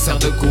rien ne sert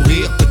de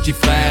courir. Petit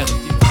frère.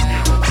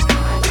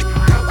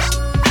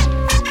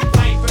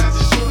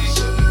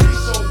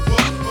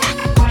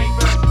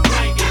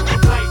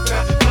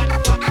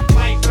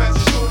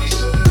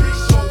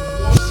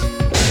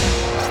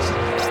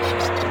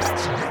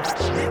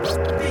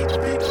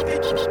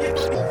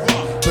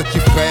 Petit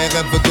frère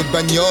rêve de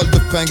bagnole, de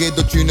fringues et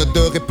de thunes, de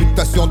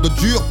réputation de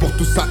dur. Pour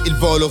tout ça il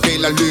volerait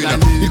la lune.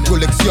 Il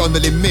collectionne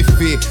les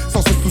méfaits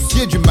sans se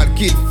soucier du mal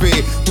qu'il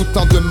fait, tout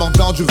en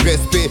demandant du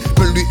respect.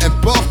 Peu lui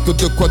importe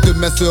de quoi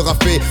demain sera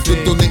fait.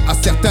 De donner à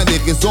certains des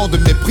raisons de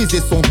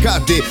mépriser son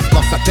cadet.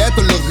 Dans sa tête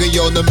le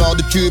rayonnement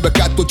du tube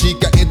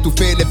cathodique a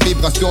étouffé les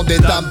vibrations des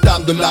dames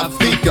de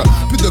l'Afrique.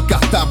 Plus de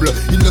cartable,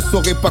 il ne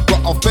saurait pas quoi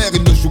en faire.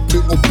 Il ne joue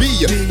plus aux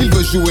billes, il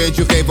veut jouer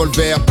du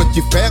revolver.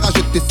 Petit frère a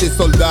jeté ses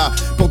soldats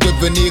pour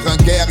devenir un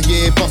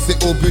guerrier, penser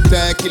au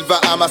butin qu'il va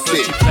amasser.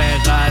 Petit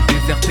frère a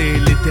déserté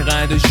les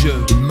terrains de jeu.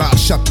 Il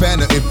marche à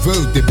peine et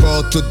veut des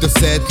bottes de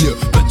 7 lieues.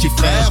 Petit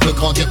frère veut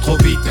grandir trop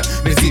vite,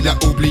 mais il a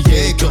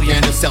oublié que rien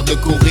ne sert de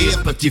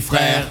courir. Petit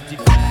frère.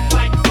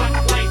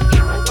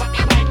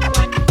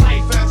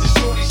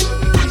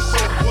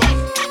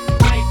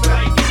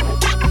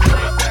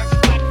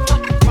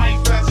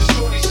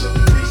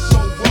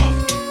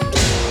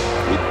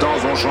 Les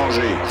temps ont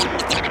changé.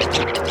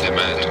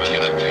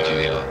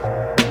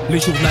 Les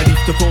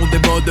journalistes font des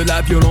mots de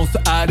la violence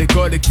à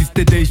l'école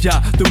existait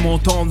déjà. De mon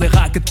temps, les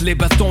raquettes, les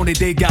bastons, les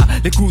dégâts,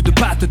 les coups de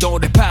patte dans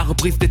les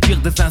pare-brises, des tirs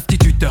des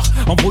instituteurs,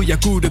 embrouille à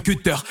coups de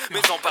cutter. Mais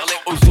en parler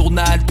au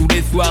journal tous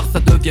les soirs, ça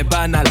devient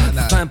banal.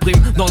 Ça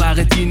s'imprime dans la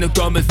rétine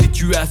comme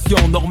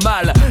situation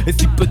normale. Et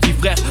si petit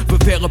frère veut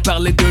faire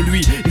parler de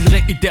lui, il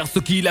réitère ce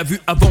qu'il a vu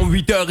avant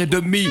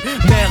 8h30.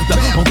 Merde,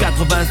 en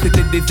 80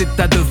 c'était des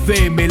états de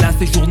fait, mais là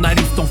ces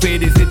journalistes ont fait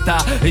des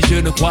états. Et je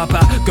ne crois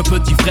pas que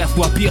petit frère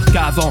soit pire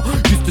qu'avant.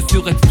 Juste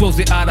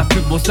surexposé à la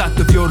pub aux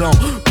actes violents.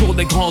 Pour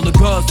des grandes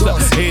gosses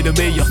et de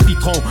meilleurs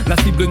citrons. La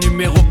cible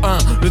numéro 1,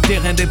 le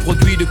terrain des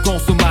produits de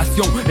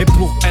consommation. Et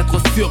pour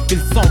être sûr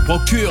qu'ils s'en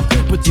procurent,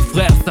 petit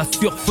frère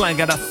s'assure flingue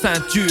à la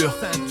ceinture.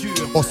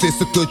 On sait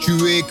ce que tu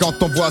es quand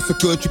on voit ce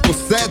que tu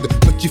possèdes.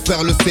 Petit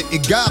frère le sait et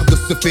garde,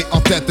 se fait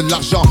en tête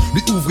l'argent.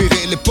 Lui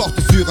ouvrirait les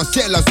portes sur un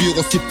ciel azur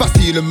aussi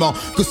facilement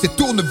que ses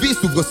tournevis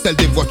ouvrent celles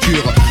des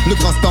voitures. Le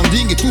grand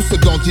standing et tout ce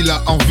dont il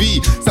a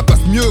envie, ça passe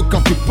mieux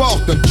quand tu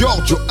portes un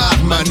Giorgio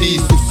Armani.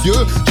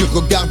 Soucieux du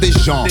regard des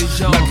gens.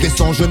 Malgré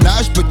son jeune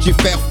âge, petit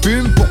frère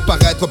fume pour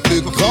paraître plus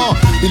grand.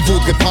 Il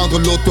voudrait prendre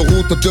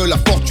l'autoroute de la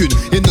fortune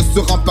et ne se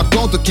rend pas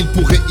compte qu'il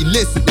pourrait y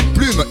laisser des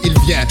plumes. Il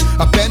vient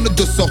à peine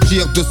de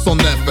sortir de son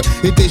œuf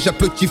et déjà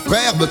petit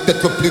frère veut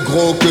être plus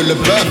gros que le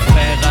bœuf.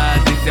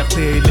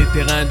 déserter les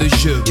terrains de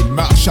jeu. Il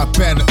marche à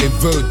peine et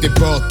veut des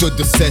portes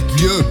de 7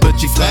 lieux.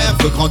 Petit frère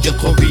veut grandir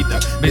trop vite,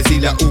 mais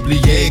il a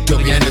oublié que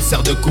rien ne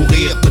sert de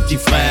courir, petit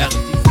frère.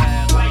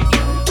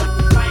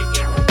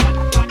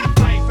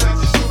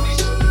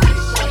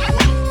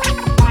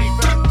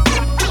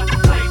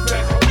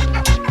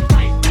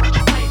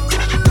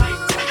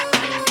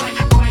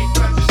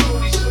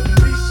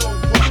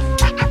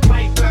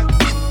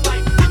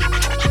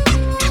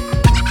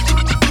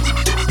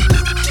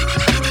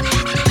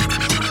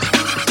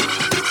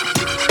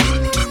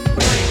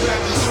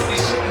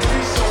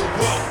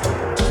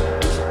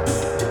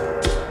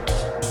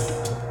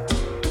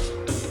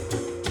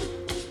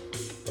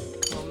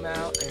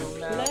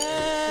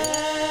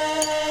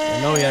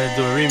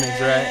 Do a remix,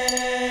 right?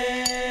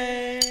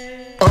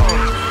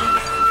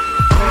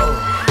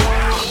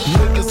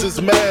 Niggas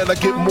is mad, I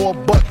get more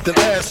butt than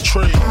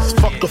ashtrays.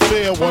 Fuck a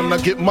fair one, I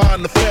get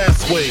mine the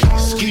fast way.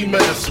 Ski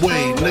mask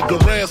way, nigga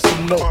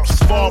ransom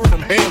notes. Far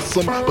from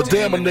handsome, but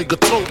damn a nigga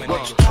tote.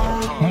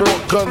 More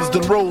guns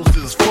than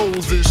roses,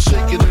 foes is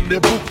shaking in their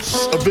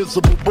boots. A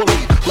visible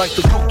bully, like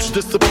the gooch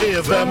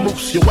disappear,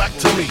 vamoose, you whack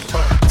to me.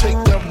 Take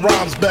them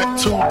rhymes back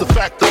to the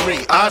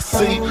factory. I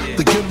see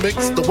the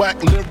gimmicks, the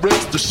whack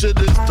lyrics, the shit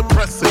is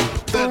depressing,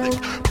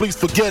 pathetic. Please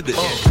forget it.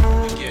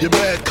 You're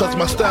mad cause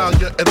my style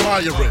you're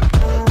admiring.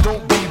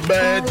 Don't be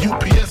mad,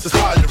 UPS is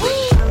hiring.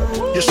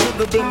 You should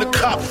have been the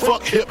cop,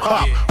 fuck hip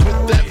hop.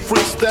 With that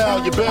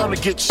freestyle, you're bound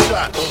to get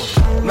shot.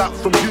 Not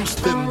from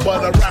Houston,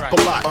 but I rap a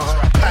lot.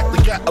 Pack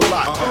the gat a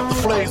lot, the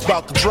flame's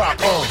about to drop.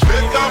 Here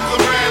comes a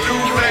brand new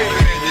flavor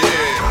in your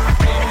ear.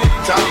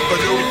 Time for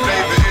new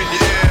flavor in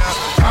your ear.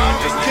 I'm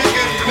just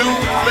kicking new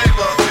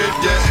flavor in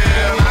your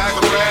ear. Like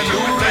a brand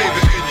new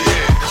flavor in your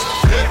ear.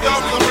 Here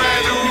comes a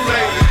brand new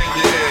flavor in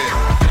your ear.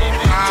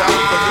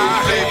 Time for new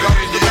flavor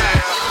in your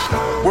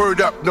ear. Word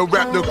up, no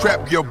rap, no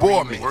crap, you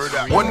bore me.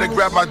 One to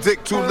grab my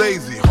dick, too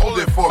lazy, hold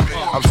it for me.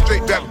 I'm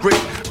straight rap great,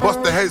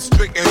 bust the head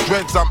straight and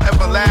dreads, I'm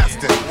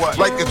everlasting.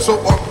 Like a toe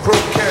on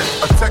croquette,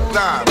 a tech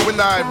 9, when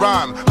I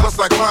rhyme, plus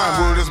I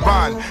climb, word is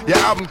mine. Your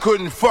album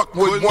couldn't fuck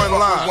with one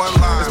line.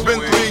 It's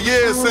been 3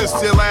 years since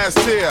your last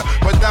tear,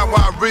 but now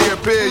I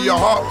reappear, your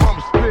heart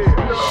pumps clear.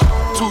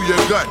 To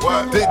your gut,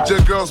 did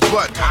your girl's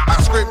butt. I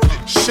scraped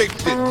it,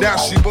 shaped it, now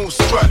she won't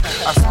strut.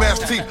 I smash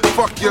teeth,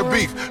 fuck your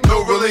beef,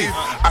 no relief.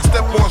 I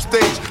step on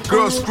stage,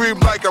 girls scream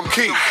like I'm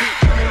Keith.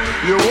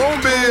 You won't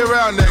be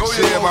around next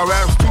year, my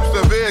rap's too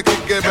severe, can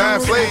get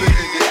bad flavor in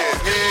your ear.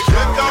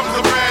 Here comes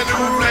a brand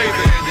new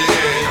flavor in your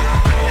ear.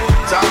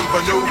 Time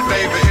for new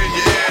flavor in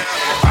your ear.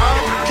 I'm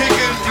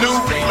kicking new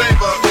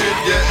flavor in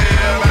your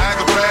ear.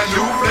 Like a brand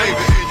new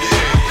flavor in your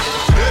ear.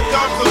 Here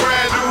comes a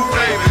brand new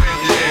flavor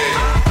in your ear.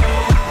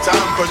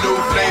 Time for new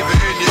flavor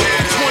in your ear.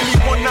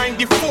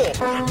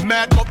 2194,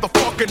 mad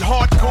motherfucking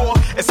hardcore.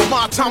 It's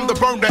my time to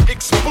burn, to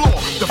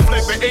explore. The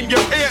flavor in your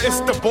ear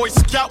is the Boy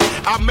Scout.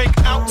 I make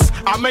outs,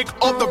 I make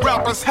other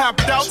rappers have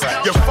doubts.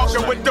 You're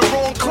fucking with the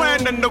wrong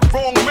clan and the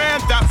wrong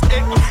man, that's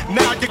it.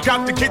 Now you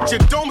got to get your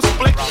dome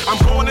split. I'm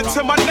going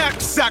into my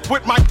knapsack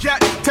with my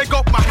gat. Take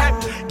off my hat,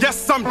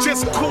 yes, I'm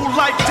just cool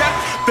like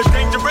that. The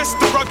dangerous,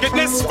 the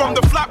ruggedness from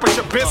the flappers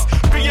abyss.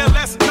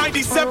 BLS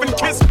 97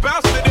 Kiss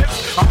bastard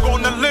is. I'm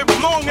gonna live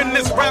long in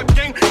this rap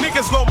game.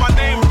 Niggas know my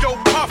name, Yo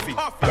Puffy.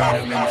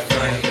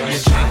 You're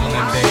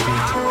jingling, baby.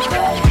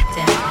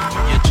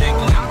 You're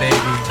jingling,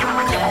 baby.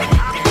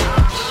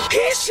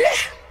 Here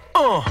shit.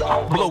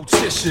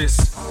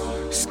 Blotitious,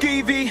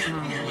 skeevy,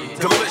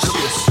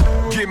 delicious.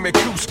 Give me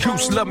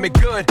couscous, love me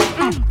good.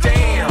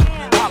 Damn,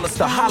 Hollis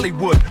to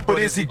Hollywood, but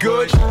is he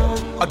good?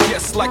 I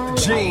guess like the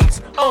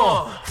jeans.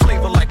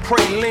 Flavor like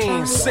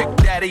praline, sick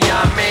daddy,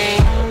 I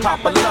mean.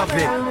 Papa love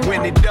it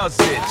when he does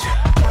it.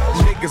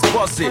 Niggas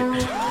buzz it.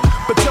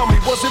 But tell me,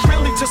 was it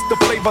really just the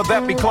flavor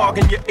that be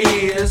clogging your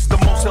ears? The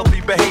most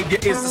healthy behavior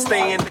is to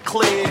stay in the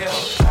clear.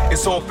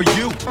 It's all for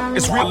you,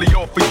 it's really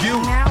all for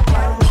you.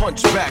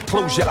 Punch back,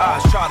 close your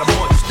eyes, try to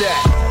munch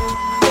that.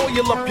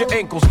 Oil up your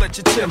ankles, let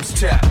your Timbs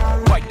tap.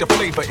 Bite the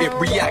flavor, it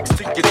reacts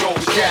to your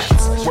old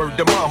cats. Word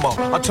to mama,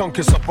 a tongue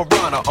kiss a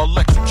piranha,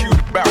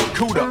 electrocuted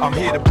barracuda. I'm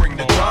here to bring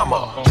the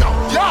drama.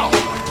 Yo,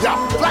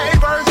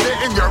 flavors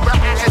in your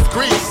ass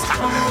grease.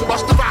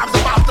 Bust the vibes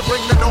about to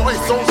bring the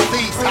noise on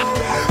cease.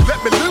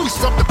 Let me loose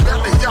from the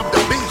belly of the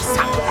beast.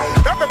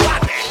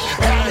 Everybody,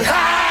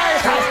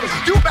 hey,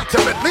 you better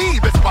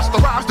believe it's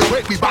Busta Rhymes the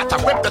way we bout to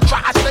rip the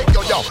tri-state,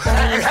 yo.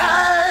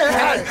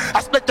 Hey,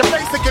 I split your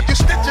face and give you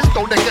stitches.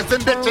 Throw niggas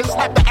and bitches,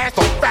 slap the ass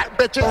on fat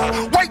bitches.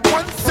 Wait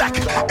 1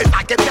 second, as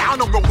I get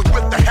down, I'm rolling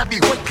with the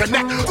heavyweight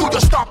connect through the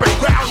stomping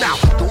ground now.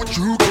 Don't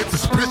you get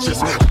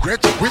suspicious,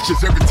 grant your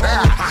wishes every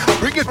time.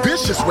 Bring it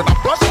vicious when I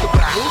bust the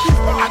back.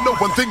 I know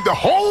one thing the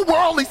whole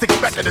world is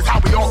expecting is how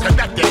we all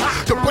connected.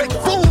 To break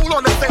fool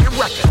on the same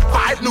record.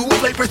 5 new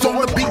flavors on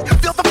the beat,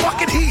 feel the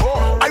fucking heat.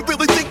 I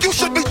really think you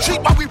should be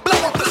cheap while we blow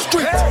up the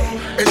streets.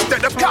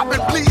 Instead of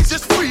copping, please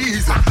just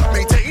freeze.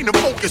 Maintain the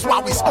focus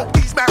while we smoke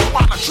these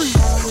marijuana trees.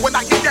 When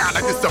I get down,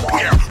 I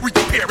disappear,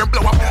 reappear and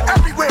blow up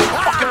everywhere.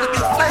 Fucking with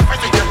these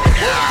flavors in your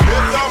ear.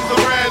 Here comes a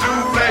brand new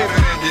flavor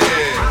in your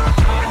ear.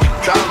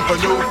 Time for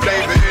new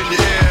flavor in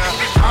your ear.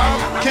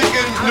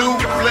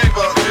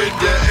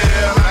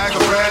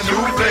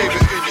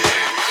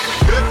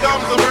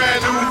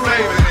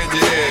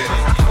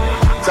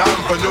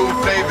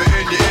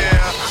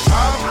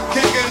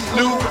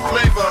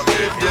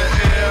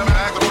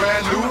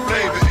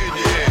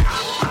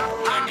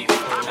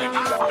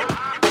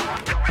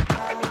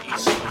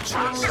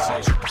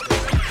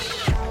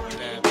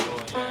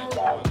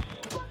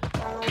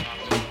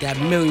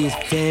 millions,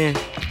 fam.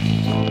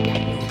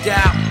 No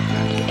doubt.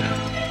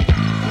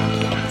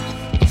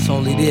 It's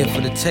only there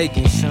for the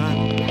taking,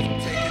 son. Take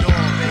it on,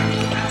 baby.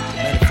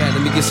 Matter of fact,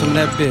 let me get some of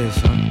that biz,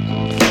 son.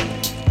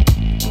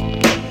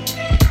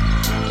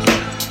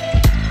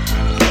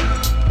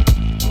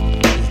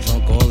 Just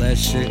drunk all that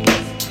shit.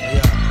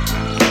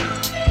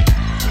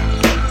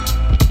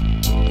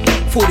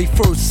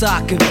 41st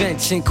Side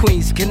Convention,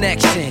 Queens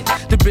Connection.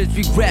 The bridge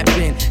we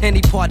rapping.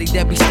 Any party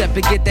that we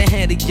steppin', get the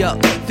handy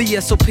up. The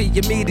SOP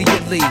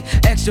immediately.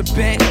 Extra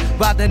bent,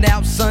 riding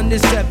out, sun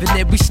is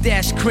evident. We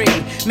stash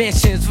cream.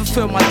 Mansions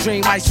fulfill my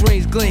dream. Ice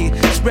rings gleam.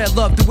 Spread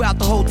love throughout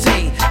the whole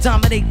team.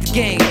 Dominate the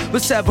game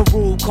with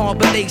several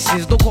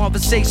combinations. No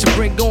conversation,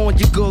 bring on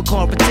your good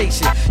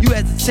conversation. You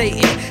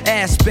hesitating,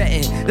 ass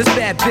betting. That's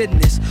bad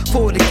business.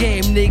 For the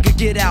game, nigga,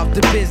 get out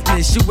the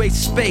business. You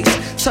waste space.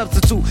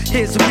 Substitute,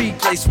 here's a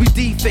replace. We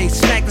deface,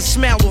 smack the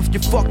smile off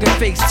your fucking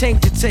face.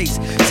 Change your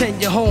taste,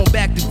 send your home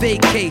back to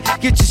vacate.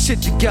 Get your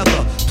shit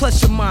together,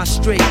 plus your mind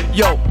straight.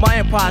 Yo, my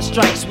empire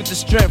strikes with the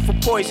strength for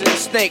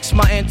poisonous snakes.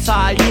 My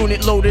entire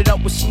unit loaded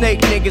up with snake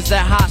niggas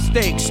at high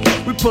stakes.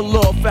 We pull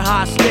off at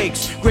high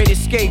stakes. Great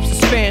escapes,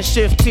 the span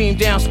shift team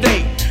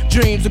downstate.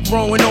 Dreams of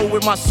growing old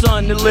with my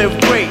son to live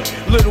great.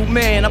 Little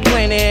man, I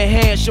plan to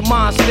enhance your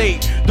mind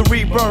state. The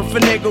rebirth for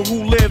nigga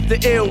who lived the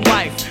ill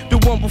life. The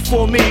one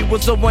before me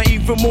was the one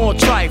even more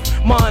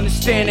trife. My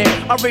understanding,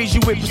 I raise you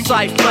with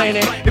precise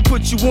planning. It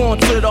put you on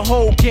to the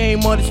whole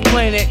game of this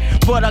planet.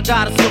 But I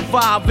gotta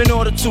survive in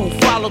order to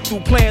follow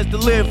through plans to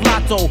live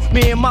lotto.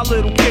 Me and my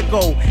little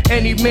kicko.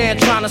 Any man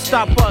trying to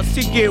stop us,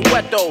 he get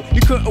wet though. You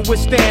couldn't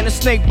withstand a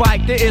snake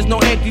bite, there is no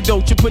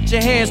antidote. You put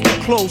your hands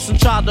too close and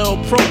try to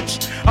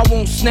approach. I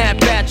won't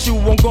snap at you,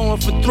 I'm going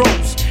for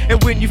throats.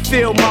 And when you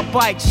feel my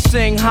bite, you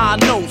sing high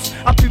notes.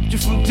 I peeped you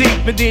from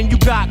deep and then you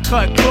got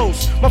cut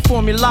close. My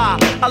formula,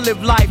 I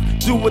live life,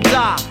 do or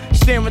die.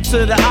 Staring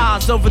to the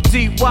eyes of a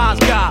deep wise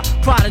guy.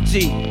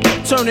 Prodigy,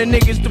 turning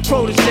niggas to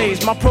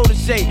proteges. My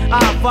protege,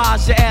 I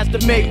advise your ass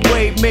to make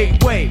way,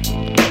 make way.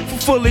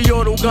 Fully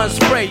auto gun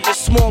spray, it's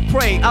small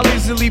prey. I'll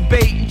easily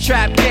bait and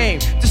trap game.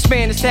 This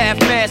man is half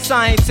mad,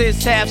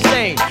 scientist half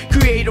sane.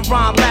 Create a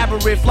rhyme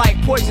labyrinth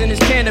like poisonous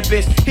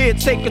cannabis. Here,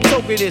 take a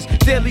toke of this.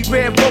 Deadly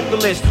rare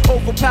vocalist.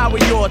 Overpower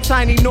your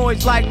tiny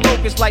noise like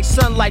locusts. Like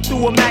sunlight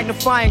through a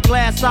magnifying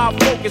glass. I'll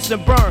focus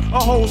and burn a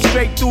hole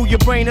straight through your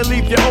brain and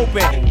leave you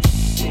open.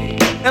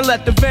 And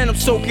let the venom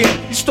soak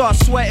in. You start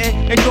sweating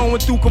and going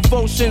through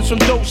convulsions from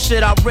dope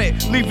shit I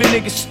rip. Leaving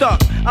niggas stuck,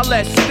 I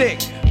let stick.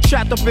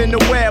 Trapped up in the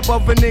web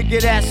of a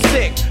nigga that's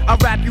sick. I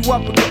wrap you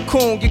up in a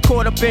cocoon, get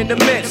caught up in the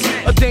midst.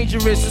 A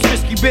dangerous and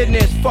risky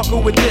business,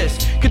 fuckin' with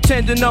this.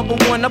 Contender number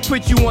one, I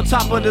put you on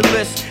top of the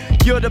list.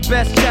 You're the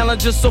best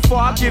challenger so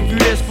far, I'll give you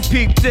this for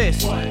peep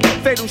this.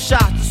 Fatal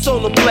shots to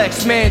solar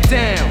plex, man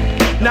down.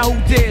 Now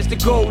who dares to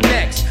go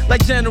next?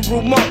 Like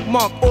General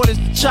Monk orders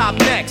to chop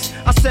next.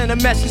 I send a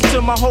message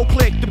to my whole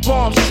clique, the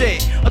bomb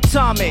shit.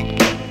 Atomic,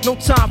 no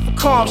time for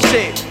calm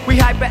shit. We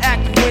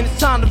hyperactive when it's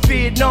time to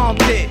Vietnam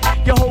pit.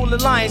 Your whole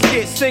alliance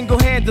gets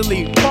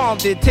single-handedly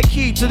palmed it. Take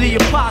heed to the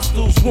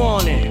apostles'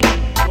 warning.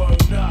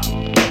 Word up.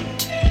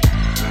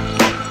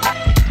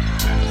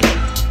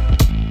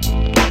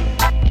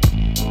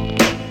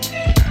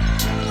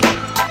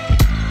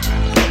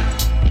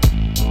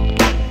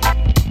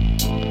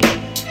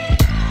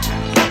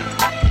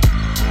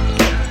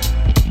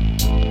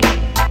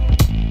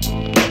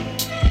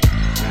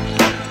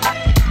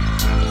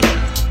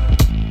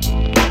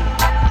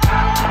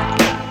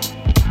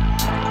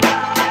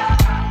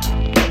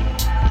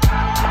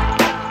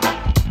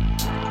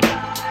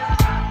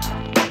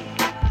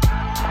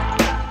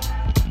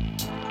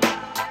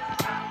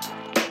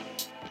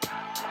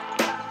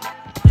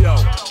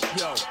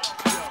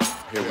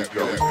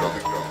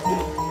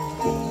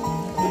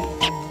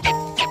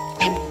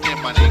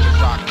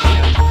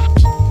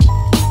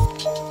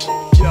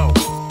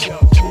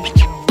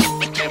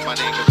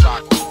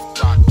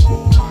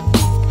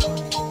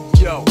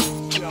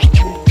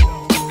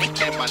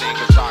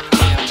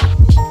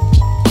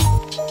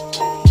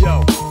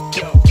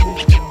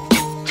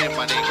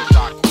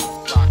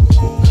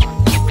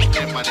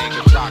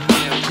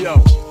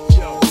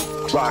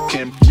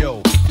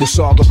 The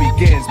saga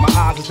begins, my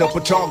eyes is the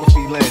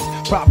photography lens.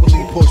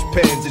 Properly push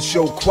pens and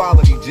show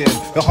quality gems.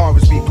 The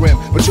harvest be grim,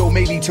 but yo,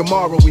 maybe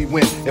tomorrow we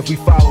win. If we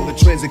follow the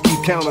trends and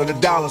keep count of the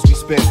dollars we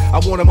spend. I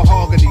want a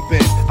mahogany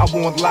bin, I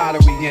want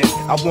lottery in.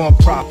 I want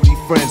property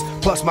friends,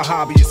 plus my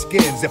hobby is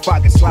skins. If I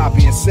get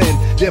sloppy and sin,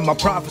 then my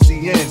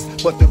prophecy ends.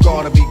 But the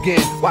gotta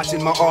begin,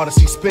 watching my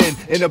odyssey spin.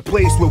 In a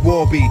place where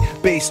war be,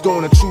 based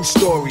on a true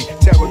story.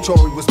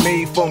 Territory was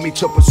made for me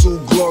to pursue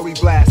glory.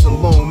 Blast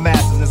alone,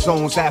 masters and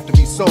zones have to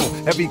be sown.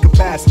 Every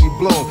capacity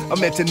blown,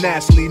 I'm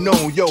internationally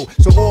known. Yo,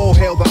 so all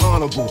hail the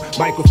honorable.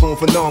 Microphone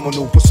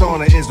phenomenal,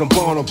 persona is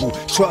unvulnerable.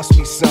 Trust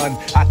me, son,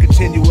 I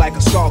continue like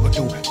a saga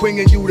do.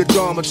 Bringing you the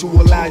drama to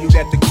allow you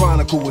that the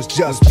chronicle was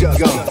just begun.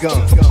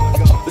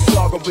 The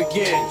saga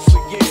begins.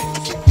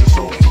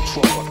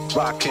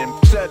 Rockin',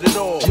 set it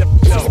all. Yo,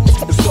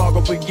 the saga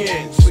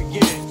begins. Still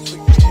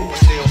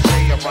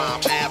say a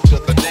rhyme after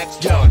the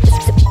next one.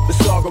 The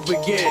saga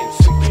begins.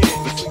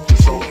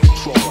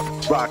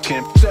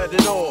 Rockin', set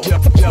it off.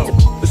 Yo,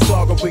 the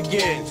saga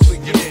begins.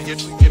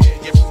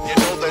 You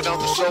know that I'm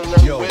the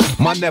solo with.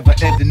 My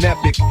never-ending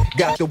epic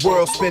got the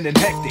world spinning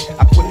hectic.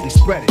 I quickly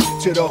spread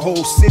it till the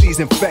whole city's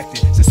infected.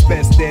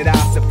 Suspense that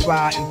I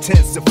supply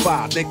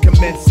intensify. Then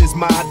commences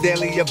my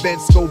daily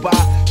events go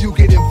by. You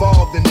get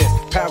involved in this.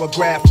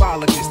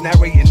 Paragraphologist,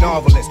 narrating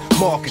novelist,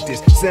 marketers,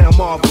 sound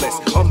marvelous.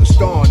 I'm the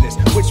star in this,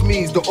 which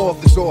means the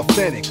author's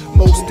authentic.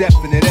 Most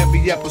definite,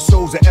 every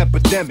episode's an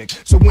epidemic.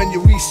 So when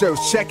you research,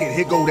 check it,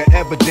 here go the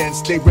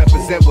evidence. They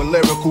represent with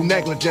lyrical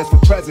negligence for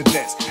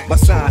presidents. My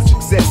science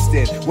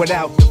existed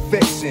without the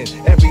fiction.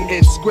 Every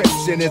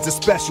inscription is a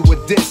special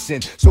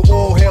edition. So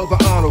all hail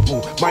the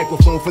honorable,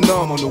 microphone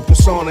phenomenal,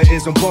 persona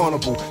is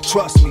unvarnable.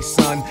 Trust me,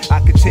 son,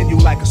 I continue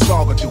like a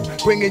saga do,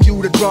 bringing you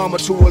the drama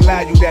to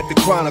allow you that the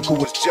chronicle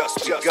was just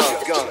begun.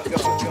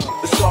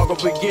 The saga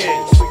begins.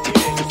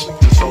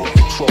 Soul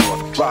control,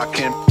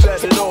 rockin',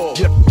 set it off.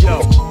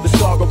 Yo, the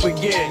saga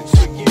begins.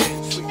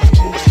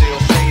 Still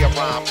say a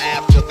rhyme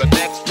after the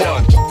next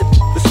one.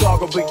 The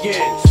saga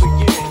begins.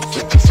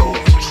 Soul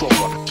control,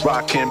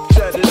 rockin',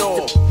 set it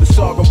off. The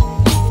saga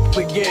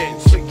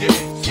begins.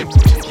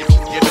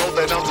 You know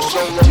that I'm the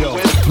solo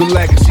with. The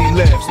legacy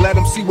lives, let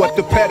them see what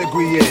the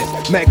pedigree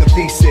is. Mega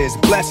thesis,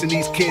 blessing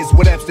these kids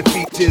with extra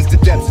features. The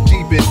depths are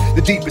deepest,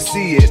 the deepest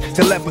sea is.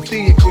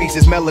 Telepathy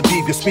increases,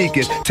 melody good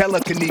speakers.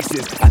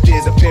 Telekinesis,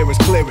 ideas appear as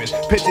clearest.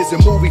 Pictures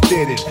in movie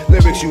theaters,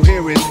 lyrics you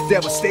hear is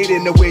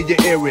devastating the way your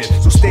ear is.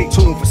 So stay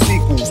tuned for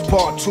sequels,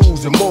 part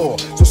 2s and more.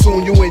 So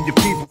soon you and your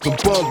people can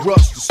buzz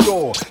rush the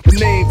store. The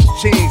names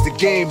change, the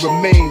game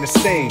remain the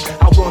same.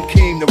 I one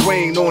came to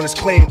reign on his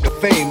claim to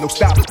fame. No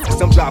stopping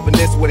this, I'm dropping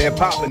this with hip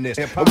hopping this.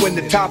 And when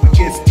the topic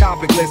gets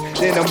topicless,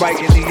 then I'm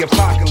writing the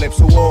apocalypse.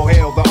 So all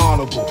hail the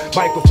honorable,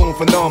 microphone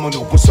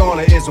phenomenal,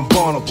 persona is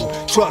unvulnerable.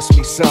 Trust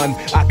me, son,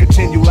 I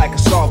continue like a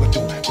saga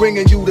do,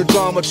 bringing you the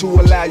drama to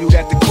allow you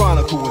that the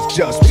chronicle is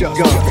just begun.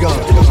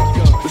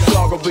 The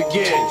saga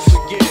begins.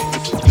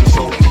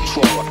 Soul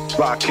control,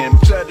 Rockin',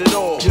 set it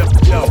off. Yo,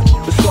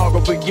 the saga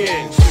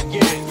begins.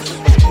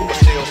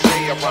 Still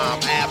say a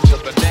rhyme after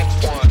the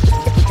next one.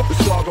 The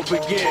saga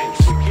begins.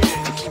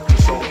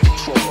 Soul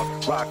control,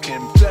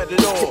 rockin', set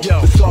it off.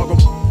 Yo, the saga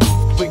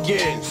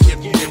begins.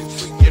 You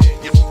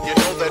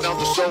know that I'm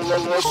the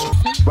soloist.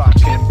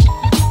 Rockin',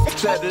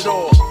 set it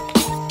off.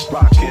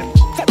 Rockin',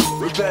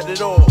 revet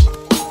it off.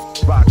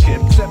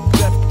 Rockin',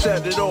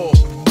 set it off.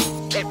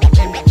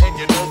 And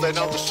you know that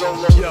I'm the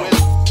soloist.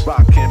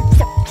 Rockin',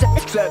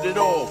 set it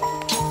off.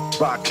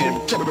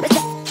 Rockin',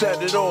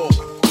 set it off.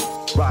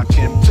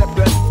 Rockin',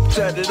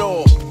 set it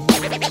off.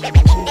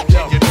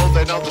 You know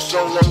that I'm the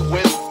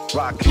soloist.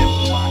 Rockin'.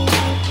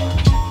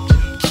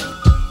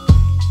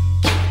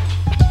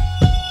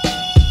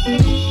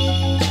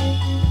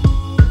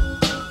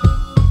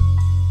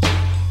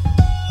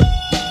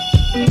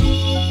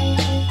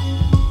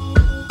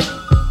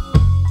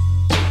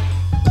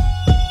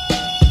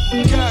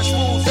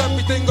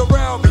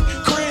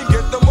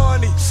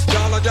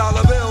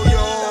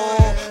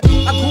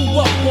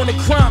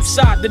 Crime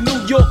side, the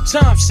New York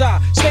Times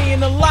side.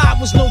 Staying alive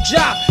was no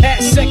job,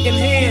 had second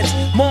hands.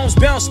 Moms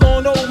bounced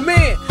on old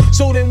men.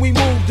 So then we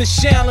moved to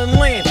Shaolin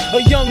Land.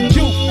 A young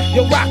youth,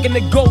 you're rocking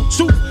the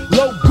go-to.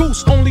 Low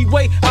goose, only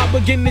way I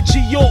begin to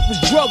G-York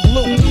was drug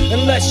loot.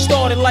 And let's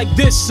start it like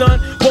this,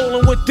 son.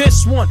 Rolling with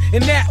this one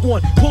and that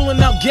one. Pulling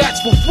out gats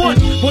for fun.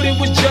 But it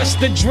was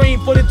just a dream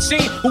for the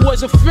teen who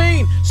was a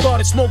fiend.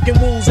 Started smoking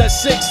wools at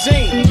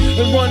 16.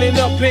 And running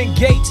up in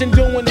gates and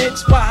doing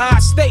hits for high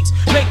stakes.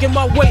 Making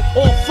my way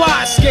on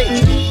fire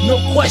skates. No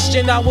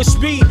question I was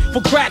speed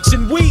for cracks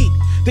and weed.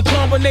 The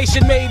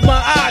combination made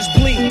my eyes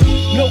bleed.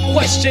 No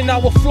question I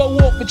would flow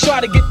off and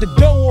try to get the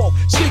dough off.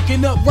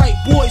 Sneaking up right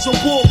boys on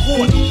board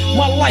court.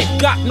 My life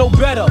got no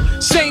better.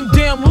 Same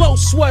damn low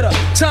sweater.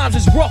 Times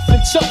is rough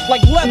and tough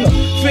like leather.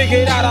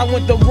 Figured out I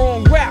went the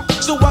wrong route.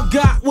 So I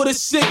got with a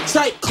sick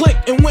tight click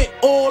and went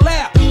all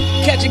out.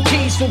 Catching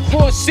keys from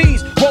cross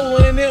seas,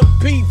 rolling in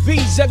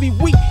MPVs. Every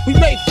week we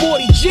made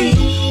 40 G.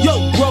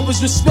 Yo,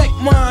 brothers, respect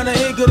mine. I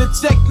ain't gonna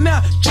take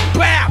now.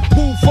 Bow,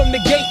 move from the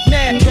gate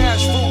now.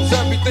 Cash rules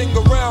everything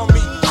around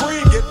me.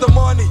 Cream, get the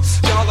money.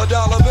 Dollar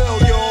bill,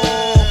 yo.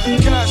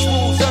 Cash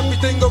rules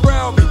everything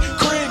around me.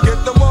 Cream,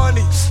 get the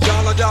money.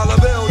 Dollar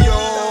bill, yo.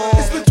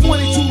 It's been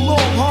 22 long,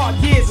 hard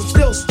years. I'm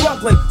still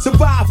struggling.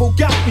 Survival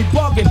got me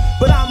bugging,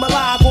 but I'm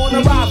alive on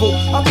arrival.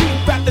 I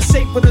peep at the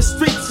shape of the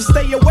streets to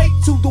stay awake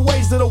to the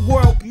ways of the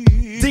world.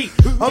 Deep,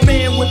 a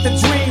man with a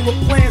dream with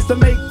plans to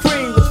make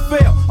cream was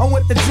fail. I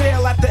went to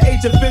jail at the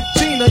age of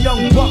 15, a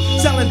young buck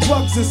selling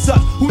drugs and such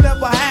who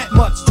never had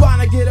much, trying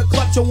to get a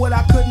clutch on what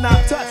I could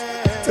not touch.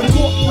 The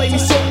court played me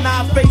short,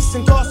 now I face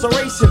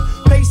incarceration.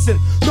 Pacing,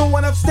 no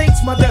one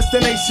upstates my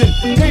destination.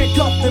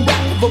 Handcuffed in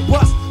back of a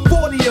bus,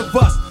 40 of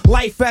us.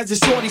 Life as a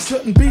shorty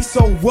shouldn't be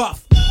so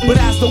rough. But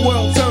as the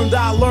world turned,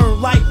 I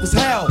learned life was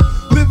hell.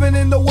 Living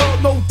in the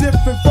world no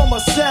different from a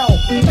cell.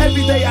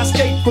 Every day I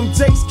escape from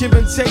Jake's,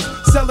 giving chase,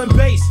 selling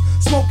bass,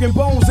 smoking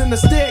bones in the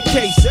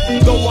staircase.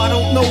 Though I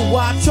don't know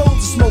why I chose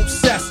to smoke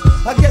cess.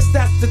 I guess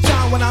that's the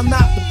time when I'm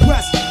not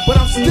depressed, but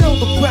I'm still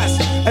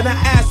depressed. And I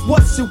ask,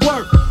 what's your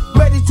work?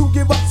 Ready to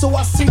give up, so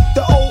I seek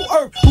the old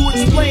earth. Who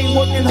explain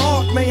working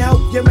hard may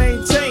help you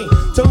maintain,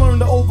 to learn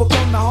to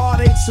overcome the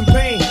heartaches and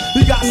pain.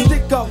 You got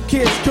stick up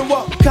kids,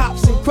 corrupt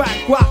cops, and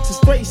crack rocks and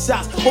stray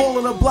shots, all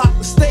in a block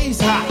that stays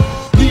hot.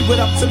 Leave it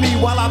up to me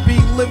while I be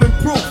living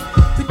proof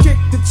to kick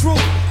the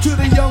truth to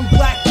the young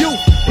black youth.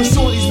 When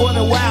shorties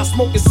running wild,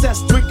 smoking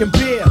cess, drinking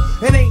beer,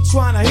 and ain't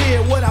trying to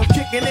hear what I'm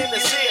kicking in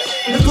his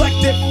ear.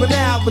 Neglected for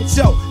now, but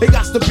yo, it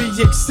got to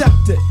be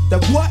accepted.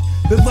 That what?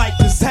 The life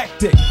is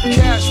hectic.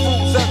 Cash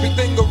rules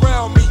everything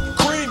around me.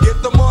 Cream,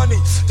 get the money.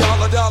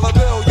 Dollar, dollar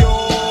bill,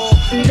 yo.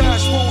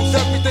 Cash rules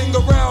everything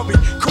around me.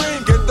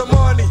 Cream, get the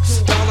money.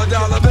 Dollar,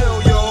 dollar bill,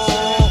 yo.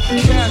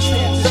 Cash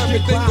rules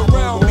everything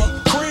around me.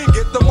 Cream,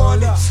 get the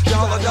money.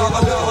 Dollar,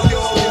 dollar bill,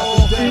 yo.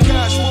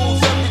 Cash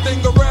rules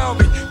everything around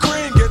me.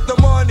 Cream, get the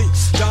money.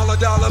 Dollar,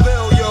 dollar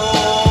bill, yo.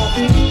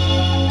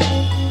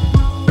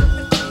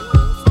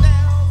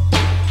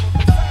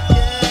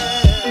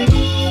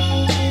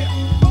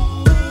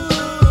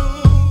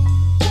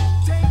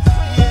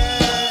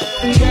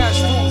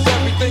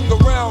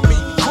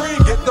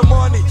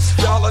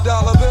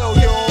 Dollar bill,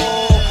 yo.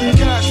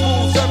 Cash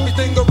rules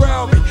everything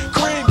around me.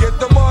 Cream, get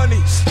the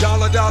money.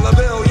 Dollar, dollar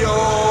bill, yo.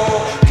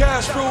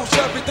 Cash rules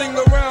everything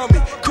around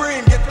me.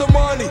 Cream, get the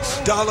money.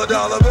 Dollar,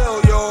 dollar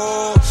bill,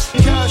 yo.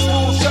 Cash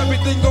rules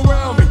everything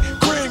around me.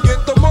 Cream,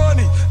 get the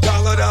money.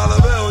 Dollar, dollar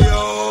bill,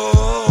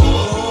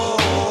 yo.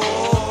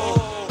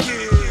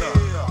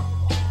 Yeah.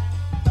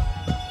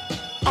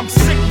 I'm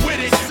sick with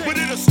it, but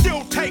it'll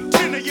still take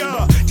 10 of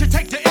ya to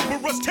take the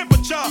emperor's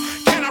temperature.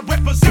 Can I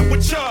represent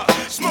with ya?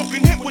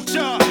 Smoking hit with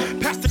ya.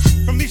 Pass the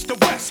from east to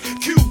west,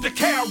 cube to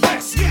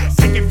KRS.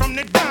 Take it from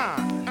the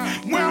dime.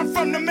 Where I'm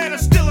from, the man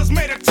is still is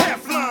made of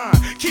Teflon.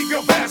 Keep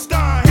your best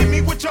on, hit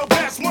me with your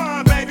best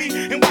wine, baby,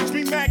 and watch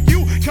me mac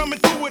you coming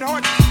through with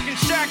hard and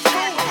shack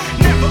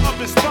food. Never up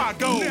in spot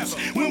goes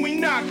when we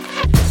knock.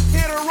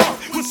 Hit her off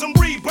with some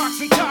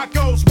Reeboks and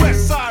tacos.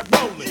 West side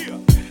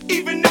rolling.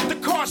 Even if the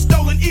car's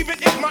stolen, even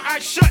if my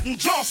eyes shut and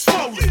jaw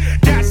swollen,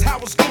 that's how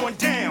it's going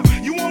down.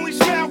 You only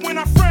smile when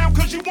I frown,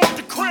 cause you want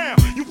the crown.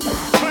 You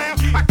clown,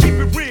 I keep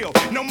it real.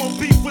 No more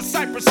beef with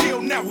Cypress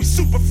Hill, now we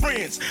super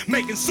friends,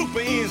 making super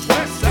ends.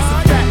 West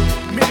side. It's a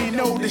fact, many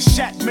know the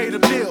shack made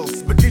of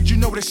mills, but did you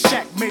know the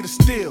shack made of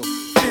steel?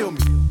 Feel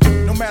me.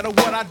 No matter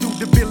what I do,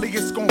 the Billy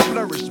is gon'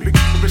 flourish. Big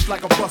rich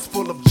like a bus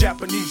full of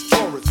Japanese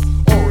tourists.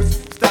 Auras,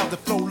 style that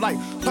flow like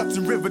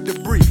Hudson River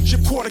debris.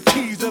 Ship quarter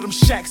keys of them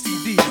shack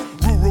CDs.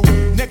 Rural,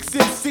 next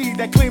MC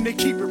that claim they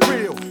keep it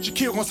real.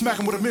 Shaquille gon' smack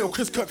him with a mill.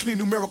 Chris cut clean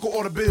numerical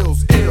order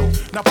bills. Ill,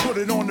 now put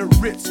it on the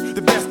Ritz.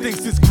 The best thing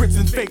since grits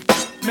and fake.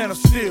 Man of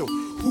steel,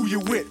 who you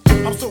with?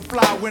 I'm so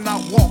fly when I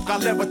walk, I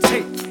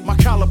levitate. My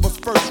caliber's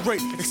first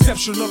rate,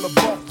 exceptional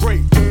above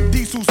grade.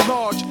 These who's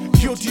large,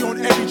 guilty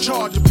on every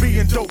charge of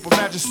being dope.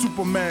 Imagine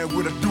Superman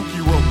with a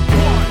dookie rope.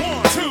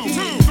 1,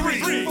 2,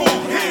 3, 4,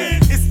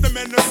 hit. It's the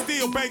men of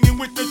steel banging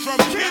with the drum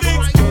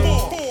kidding.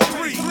 4,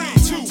 3,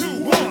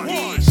 2,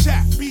 1.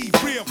 Shaq, be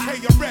real,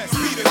 KRS,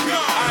 be the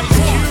guy.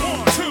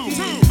 1,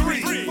 2,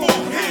 3, 4,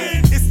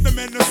 hit. It's the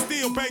men of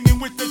steel banging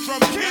with the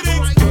drum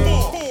kidding.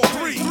 4,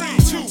 3,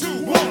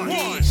 2,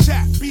 1.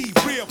 Shaq, be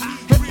real.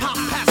 Hip-hop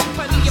has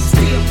plenty of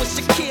steel with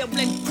Shaquille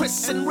and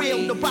Chris and real.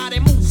 Nobody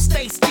moves,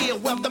 stay still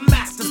while the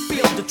masters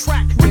build the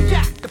track.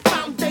 React, the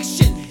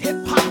foundation,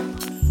 hip-hop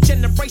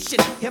generation.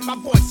 Hear my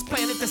voice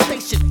playing at the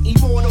station.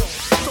 Immortal,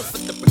 so for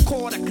the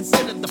record, I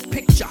consider the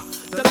picture.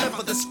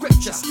 Deliver the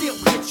scripture, still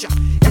hit ya.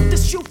 If the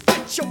shoe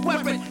fits you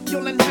wear it,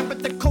 you'll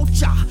inherit the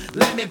culture.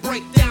 Let me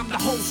break down the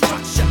whole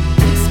structure.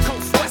 East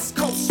Coast, West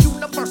Coast,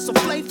 universal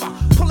flavor.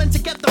 Pulling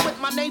together with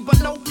my neighbor,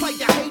 no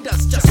player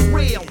haters, just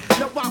real.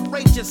 No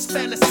outrageous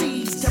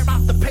fantasies. Tear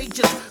out the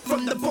pages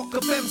from the book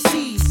of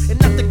MCs. And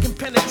nothing can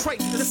penetrate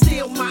the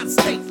steel mind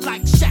state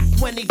like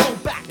Shaq when he go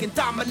back and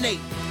dominate.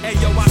 Hey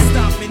yo, I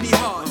stop many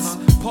hearts,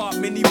 part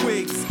many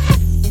wigs.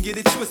 Get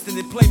it twisted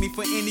and play me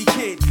for any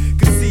kid.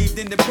 Conceived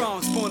in the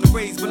Bronx, born and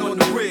raised, but on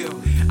the real.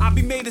 I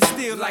be made of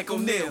steel like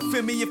O'Neal.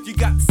 Feel me if you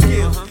got the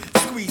skill.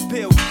 Squeeze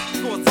pill,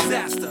 cause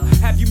disaster.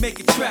 Have you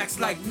making tracks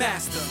like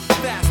Master,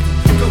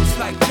 faster, ghost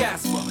like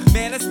Casper.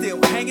 Man, I'm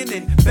still hanging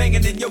and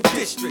banging in your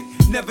district.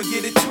 Never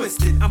get it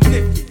twisted. I'm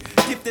lifted,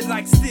 gifted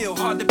like steel,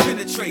 hard to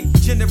penetrate.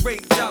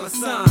 Generate dollar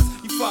signs,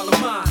 you follow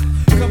mine.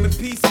 Come in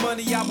peace,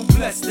 money, I will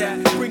bless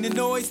that. Bring the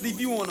noise, leave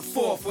you on the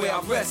fourth where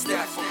I rest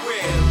at. For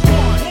real.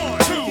 1,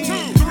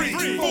 2,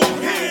 3, 4,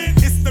 hit.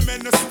 It's the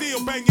men of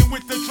steel banging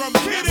with the drum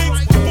kidding.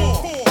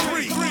 4,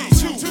 3,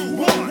 2,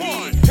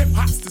 1. Hip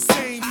hop's the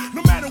same,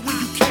 no matter where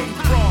you came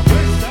from.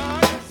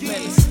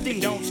 Men of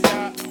steel, don't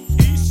stop.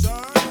 East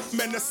side,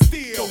 men of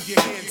steel, throw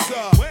your hands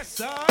up. West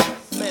side,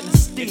 men of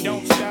steel,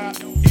 don't stop.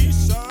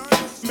 East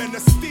side, men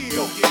of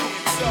steel, throw your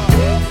hands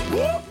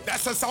up.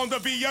 That's the sound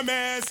of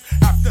VMS.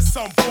 After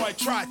some boy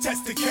try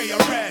testing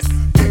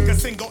KRS. Pick a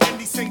single,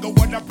 any single.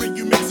 When I bring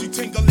you, makes you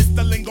tingle. It's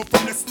the lingo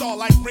from the star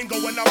like Ringo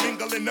when I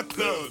mingle in the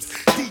clubs.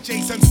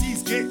 DJs,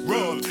 MCs get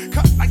rubbed,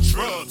 cut like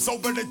shrubs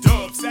over the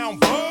dub. Sound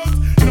bugs.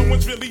 No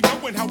one's really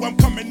knowing how I'm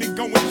coming and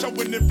going,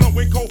 showing and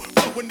blowing, cold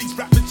flowing. These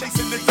rappers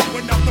chasing and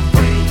going out the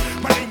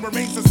frame. My name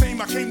remains the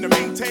same. I came to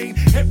maintain.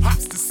 Hip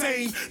hop's the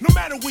same, no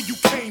matter where you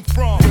came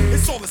from.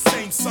 It's all the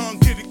same song,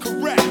 get it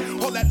correct.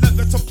 All that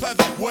leather to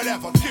pleather,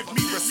 whatever. Give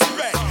me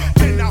respect.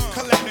 Then I'll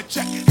collect the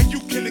check, and you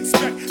can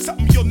expect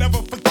something you'll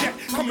never forget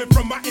coming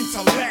from my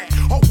intellect.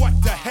 Oh, what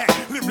the heck?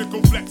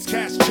 Lyrical flex,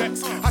 cash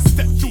checks. I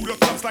step through the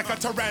clubs like a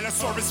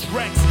Tyrannosaurus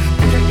Rex.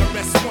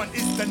 KRS-One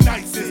is the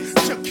nicest.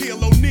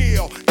 Shaquille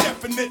O'Neal,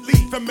 definitely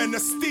the men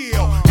of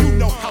steel. You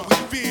know how we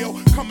feel,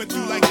 coming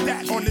through like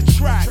that on the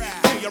track.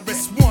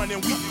 KRS-One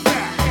and we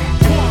back.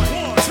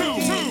 1,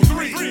 2,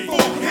 3, 4,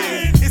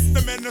 hit. It's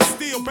the men of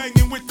steel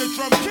banging with the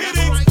drum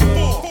kiddings.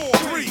 4,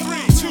 3,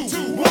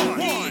 2,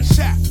 1.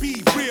 Shaq,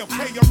 be real,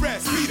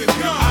 KRS, be the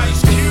gun.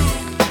 Ice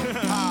Cube.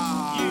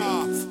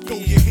 Throw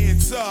your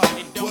hands up.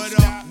 What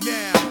up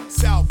now?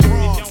 South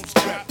Bronx,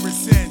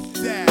 represent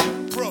that.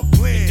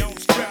 Brooklyn,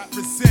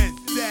 represent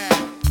that.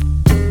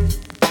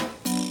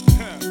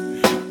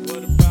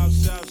 What about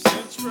South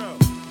Central?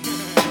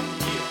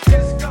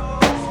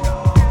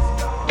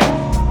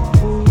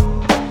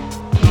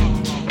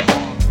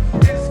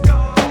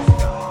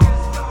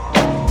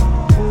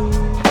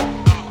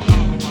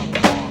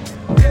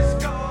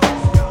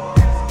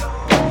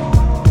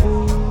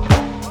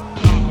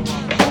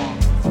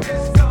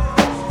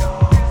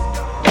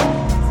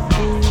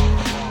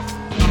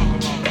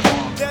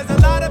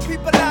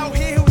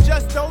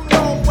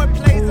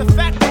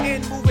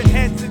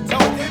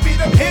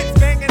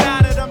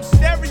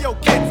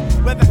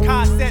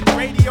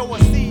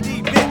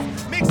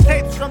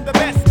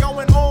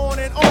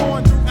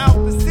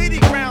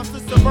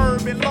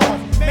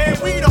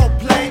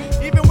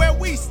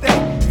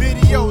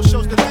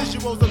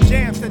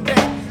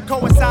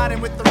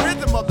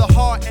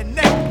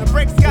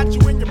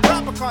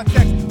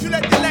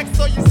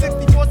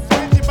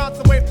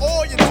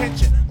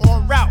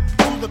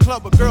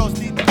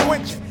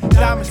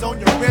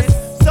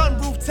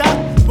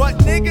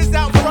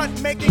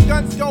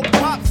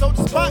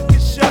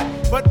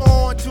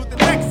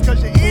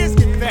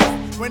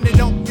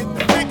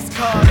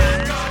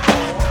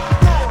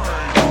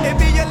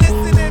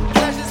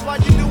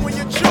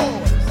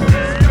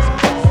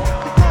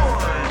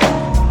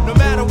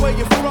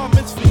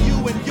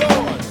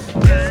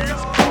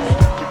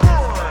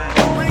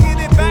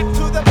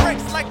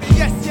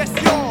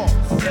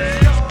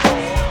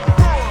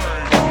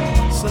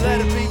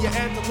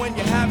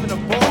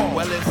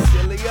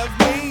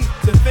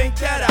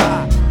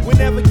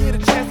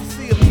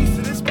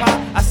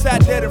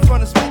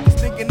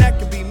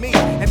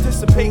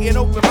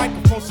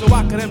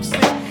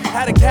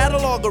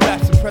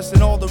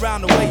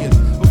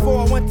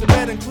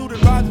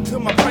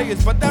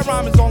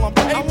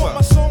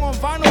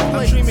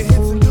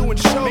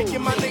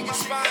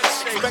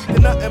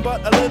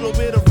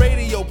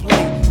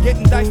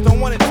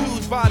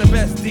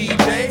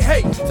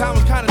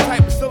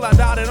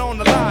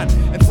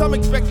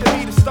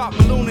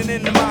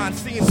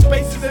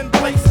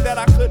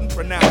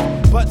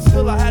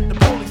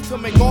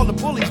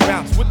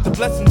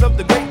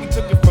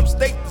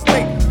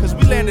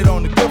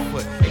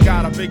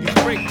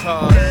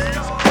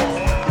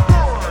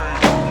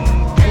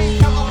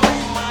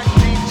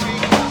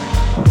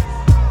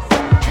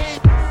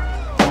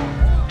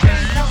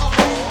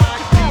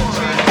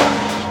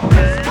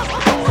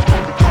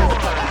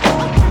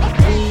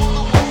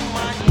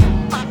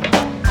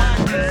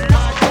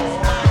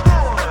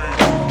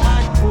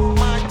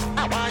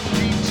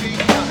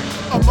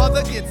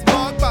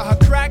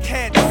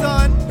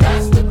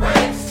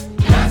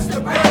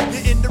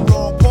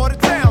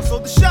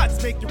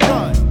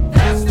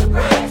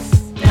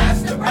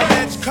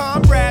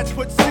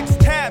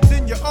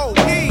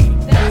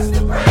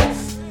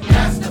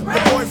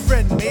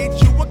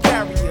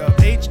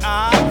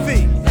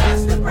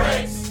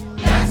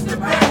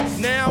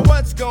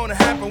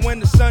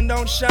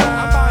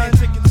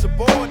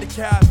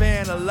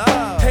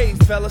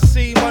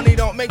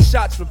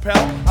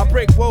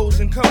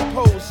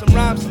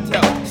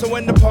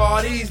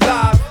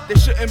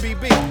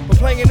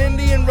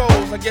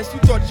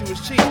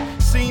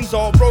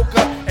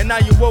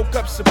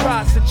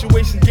 Surprise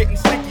situation getting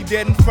sticky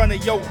dead in front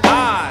of your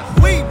eyes.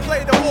 We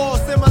play the war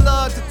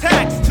similar to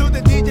tax. To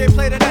the DJ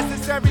play the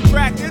necessary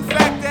track. In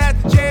fact,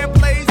 as the jam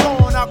plays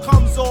on, out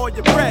comes all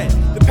your bread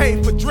to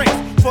pay for drinks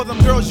for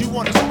them girls you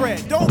wanna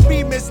spread. Don't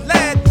be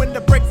misled when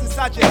the breaks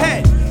inside your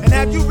head. And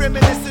have you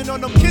reminiscing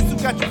on them kids who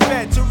got you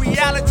fed? To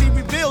reality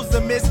reveals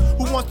the miss.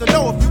 Who wants to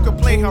know if you can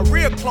play her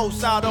real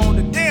close out on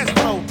the dance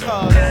floor?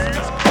 Cause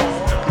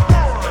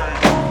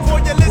for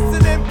your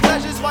listening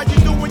pleasures while you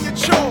doing your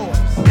chores.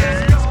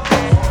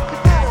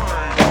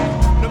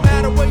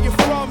 Where you're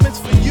from, it's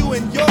for you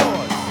and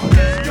yours.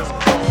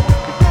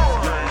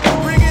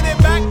 Bringing it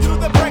back to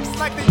the breaks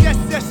like the yes,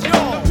 yes,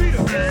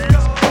 yours.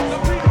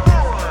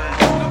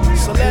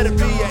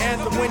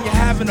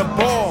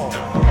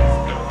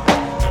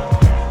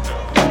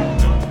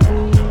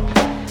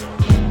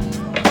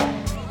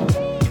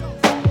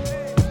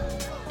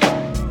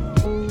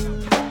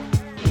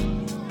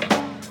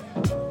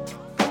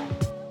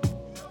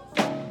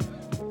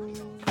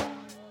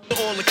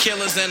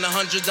 and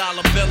 $100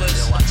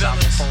 billers.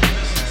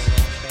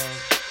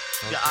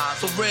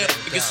 For real,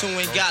 niggas who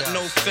ain't got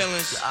no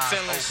feelings.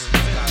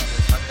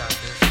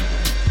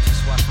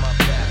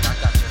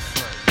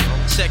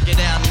 Check it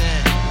out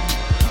now.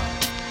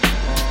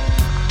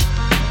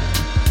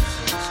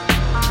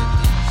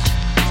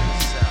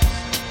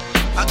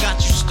 I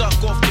got you stuck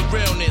off the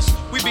realness.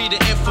 We be the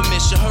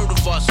infamous, you heard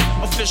of us.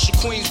 Official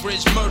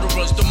Queensbridge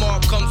murderers. The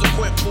mob comes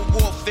equipped for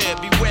warfare.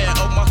 Beware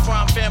of my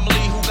crime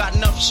family who got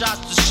enough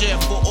shots to share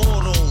for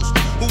all those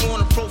who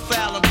wanna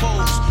profile and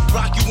pose.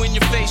 Rock you in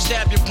your face,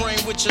 stab your brain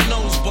with your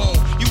nose bone.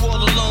 You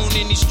all alone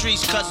in these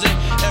streets, cousin.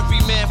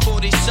 Every man for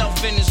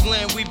theyself in his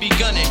land, we be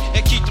gunning.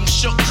 And keep them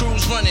shook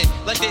crews running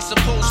like they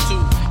supposed to.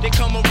 They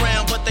come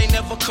around, but they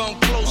never come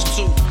close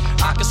to.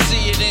 I can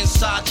see it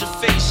inside your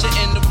face, you're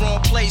in the wrong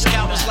place.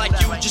 Cowards like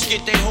you just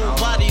get their whole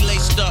body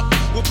laced up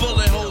with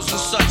bullet holes and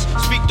such.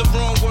 Speak the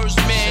wrong words,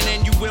 man,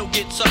 and you will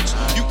get touched.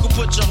 You could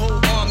put your whole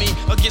army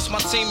against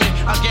my team,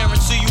 and I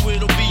guarantee you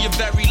it'll be your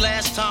very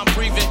last time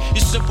breathing.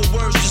 Your simple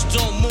words just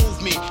don't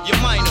move me. You're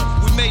minor,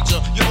 we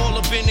major. You're all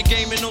up in the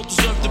game and don't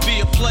deserve to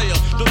be a player.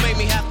 Don't make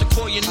me have to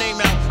call your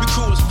name out. Your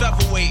crew is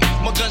featherweight.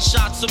 My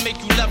gunshots will make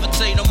you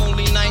levitate. I'm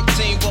only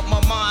 19, but my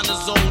mind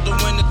is older.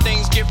 When the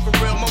things get for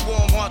real, my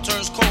warm heart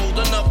turns cold.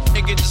 Enough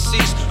nigga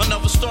deceased,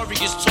 another story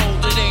gets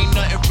told. It ain't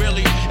nothing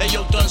really. And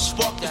yo, done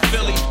sparked the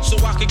Philly, so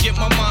I could get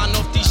my mind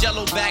off these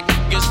yellowback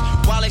niggas.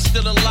 While they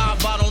still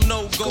alive, I don't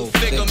know, go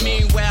figure.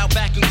 Meanwhile,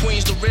 back in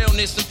Queens, the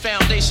realness and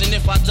foundation.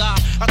 If I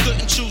die, I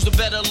couldn't choose a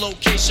better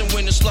location.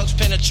 When the slugs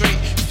penetrate,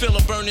 you feel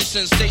a burning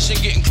sensation,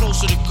 getting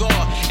closer to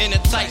God in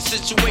a tight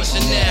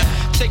situation. Now,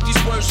 take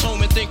these words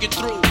home and think it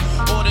through,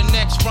 or the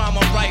next rhyme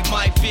I write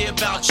might be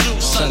about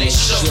you. Son, they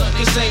shook,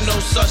 cause ain't no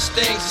such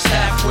things as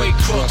halfway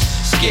crooks.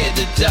 Scared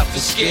to death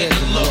and scared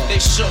to look, they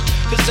shook,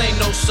 cause ain't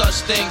no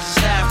such things as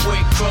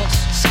halfway crooks.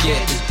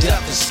 Scared to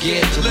death and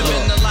scared to look.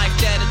 Living the life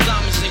that is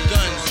diamonds and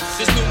guns.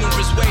 There's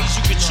numerous ways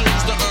you can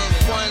choose to earn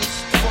funds.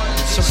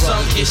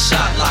 Some get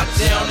shot, locked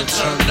down, and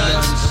turn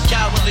nuns.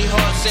 Cowardly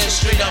hearts and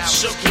straight up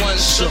shook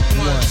ones, shook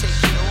ones.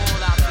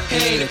 He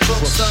ain't a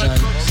crook, son.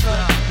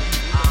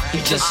 He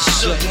just a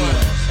shook one.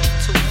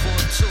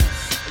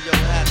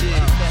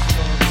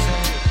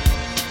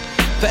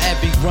 For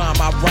every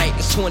rhyme I write,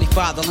 it's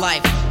 25 to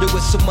life. There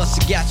was so much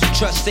to got you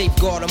trust,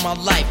 safeguard of my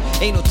life.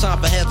 Ain't no time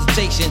for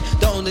hesitation,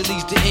 that only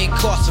leads to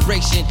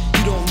incarceration.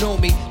 You don't know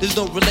me, there's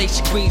no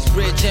relation.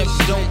 Queensbridge, and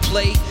you don't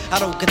play. I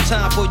don't got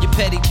time for your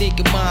petty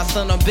thinking, mine,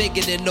 son, I'm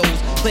bigger than those.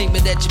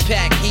 Claiming that you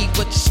pack heat,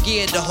 but you're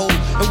scared to hold.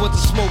 And once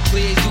the smoke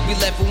clears, you be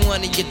left with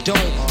one and you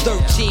don't.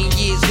 13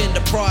 years in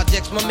the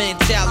projects, my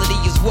mentality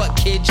is what,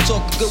 kid? You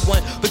talk a good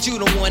one, but you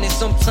don't want it.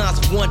 Sometimes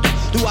I wonder,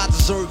 do I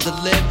deserve to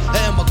live?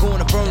 Or am I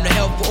gonna burn to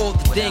hell for all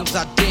the things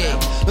I did?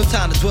 No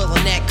time to dwell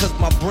on that, cause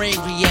my brain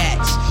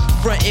reacts.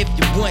 Front if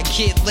you want,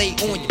 kid, lay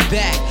on your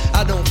back.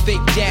 I don't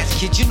fake jazz,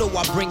 kid, you know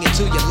I bring it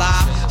to your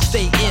life.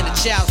 Stay in a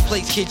child's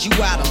place, kid, you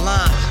out of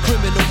line.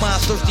 Criminal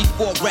minds thirsty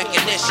for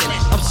recognition.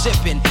 I'm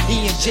sipping,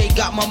 E&J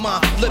got my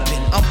mind flipping.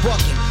 I'm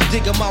bucking,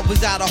 digging my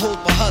ways out of hope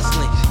for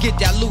hustling. Get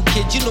that loot,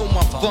 kid, you know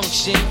my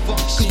function.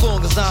 Cause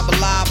long as I'm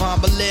alive,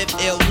 I'ma live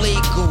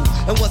illegal.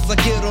 And once I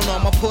get on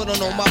them, I put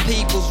on all my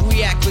peoples.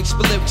 React quick,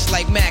 spit lyrics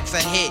like Max, I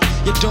hit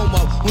your dome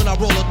up. When I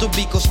roll up the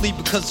beat, go sleep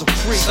because I'm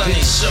free. Son,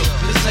 they shook,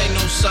 this ain't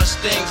no such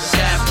thing as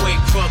halfway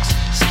crooks.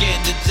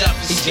 Scared to death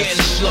and scared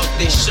to look,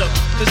 they shook.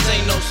 Cause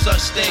ain't no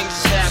such thing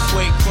as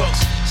halfway crooks.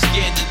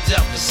 Scared to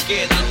death and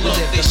scared to look,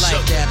 they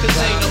shook. Cause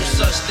ain't no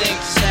such thing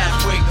as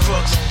halfway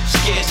crooks.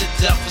 Scared to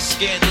death and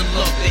scared to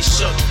look, they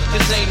shook.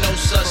 Cause ain't no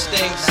such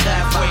thing as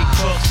halfway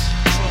crooks.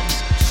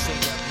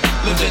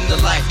 Living the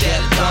life that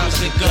is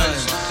diamonds and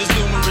guns. There's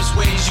numerous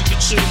ways you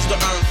can choose to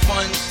earn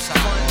funds.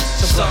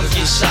 Some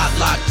get shot,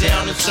 locked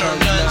down, and turn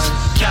nuns.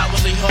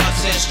 Cowardly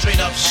hearts and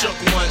straight up shook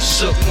ones,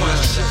 shook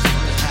ones.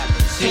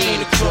 He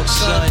ain't a crook,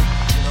 son.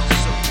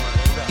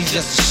 He's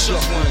just a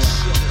shook one.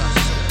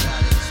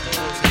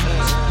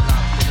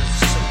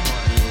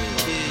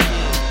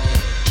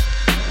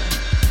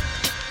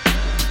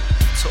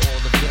 To all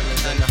the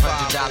villains and the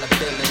 $100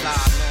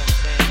 billings.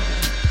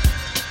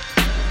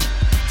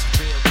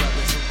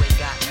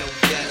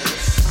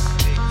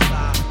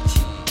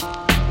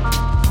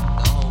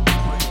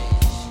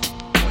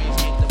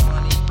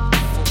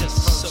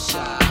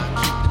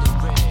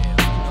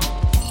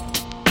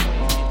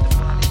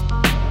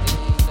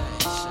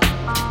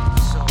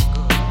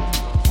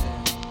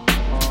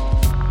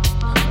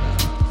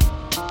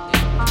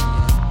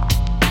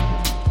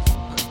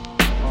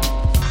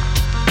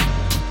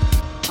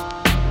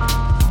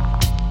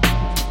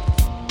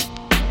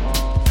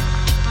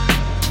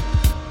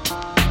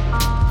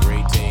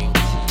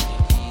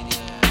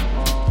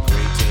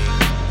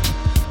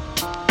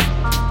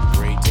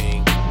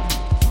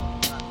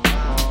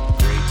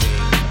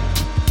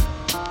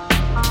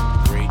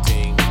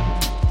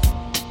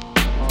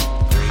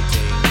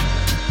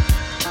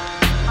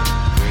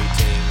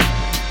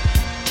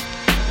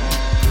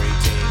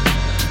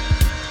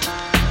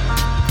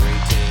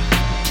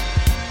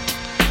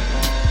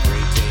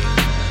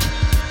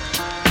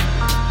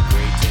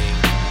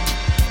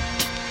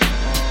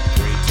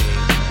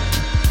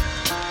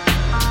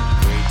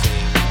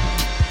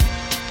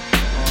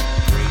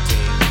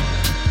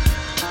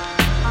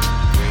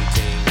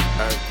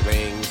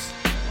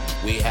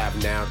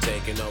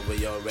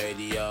 Radio,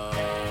 radio.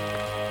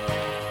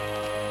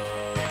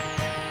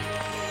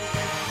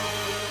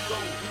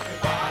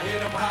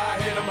 Hit 'em high,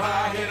 hit 'em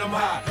high, hit 'em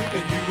high.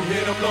 And you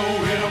hit 'em low,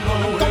 hit 'em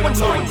low, hit 'em Going low.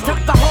 straight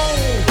to the hole.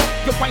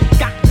 You ain't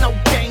got no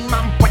game.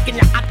 I'm breaking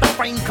you out the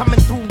frame, coming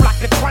through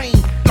like a train.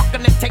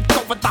 Looking to take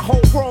over the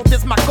whole world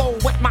is my goal.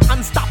 With my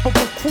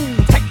unstoppable crew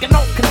taking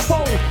all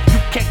control. You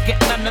can't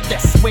get none of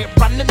this. We're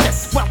running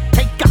this. Well,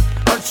 take a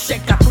earth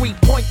shaker,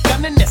 3-point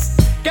gun in this.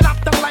 Get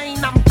out the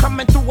lane, I'm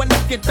coming through, and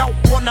if you don't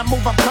wanna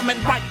move, I'm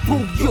coming right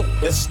through you.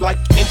 It's like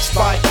inch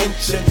by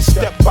inch and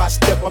step by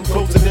step, I'm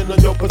closing in on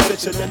your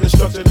position, and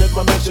destruction is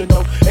my mission.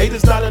 No, 8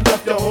 is not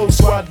enough, the whole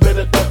squad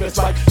better duck. It's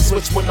like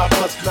switch when I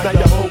bust, now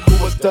your whole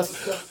crew is dust.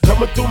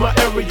 Coming through my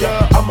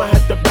area, I'ma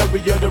have to bury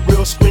you. The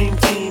real scream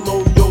team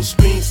on your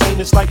screen scene.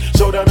 It's like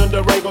showdown in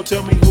the Rango.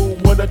 Tell me who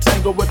wanna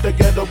tangle with the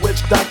ghetto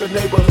witch doctor,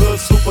 neighborhood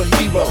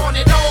superhero. On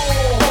it all,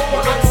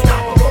 we're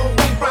unstoppable,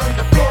 we run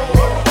the floor.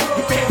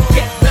 You can't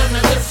get none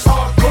of this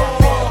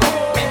hardcore.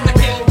 In the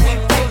game, we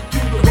take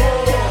you to war.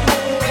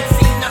 You ain't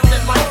seen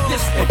nothing like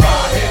this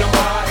before. Hit 'em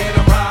high, hit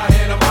 'em high,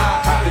 hit 'em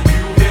high. And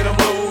you hit 'em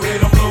low,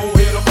 hit 'em low,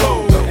 hit 'em low.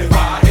 If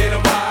I hit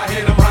 'em high,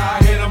 hit 'em high,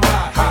 hit 'em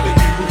high. And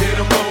you hit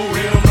 'em low,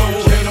 hit 'em low,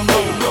 hit 'em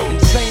low.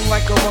 Insane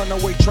like a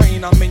runaway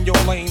train, I'm in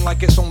your lane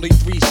like it's only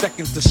 3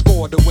 seconds to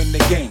score to win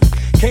the game.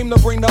 Came to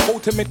bring the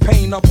ultimate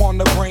pain up on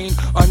the brain,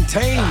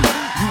 untamed.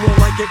 You won't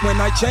like it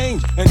when I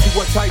change into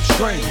a type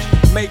strange.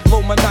 Make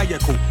low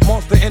maniacal,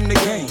 monster in the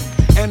game.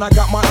 And I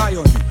got my eye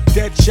on you,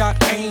 dead shot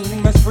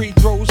aim. As free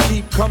throws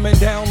keep coming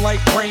down like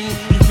rain.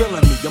 You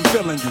feeling me, I'm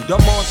feeling you, the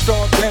monster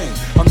gang.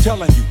 I'm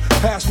telling you,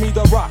 pass me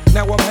the rock,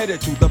 now I'm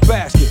headed to the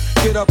basket.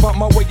 Get up out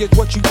my way is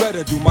what you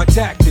better do. My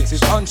tactics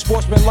is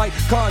unsportsmanlike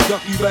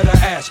conduct, you better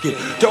ask it.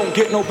 Don't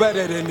get no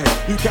better than this.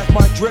 You catch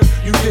my drip,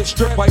 you get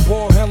stripped by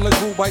ball handlers,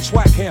 ruled by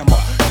swag hammer.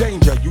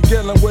 Danger, you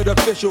dealing with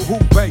official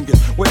hoop bangers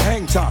with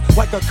hang time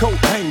like a coat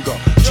hanger.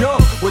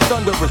 Jump with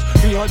thunderous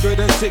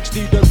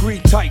 360-degree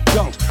tight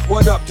dunks.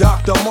 What up,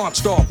 Dr.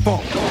 Monster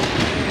Funk?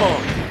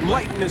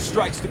 Lightning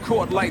strikes, the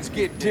court lights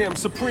get dim.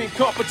 Supreme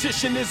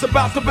competition is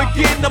about to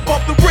begin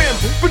above the rim.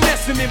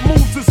 Finessing it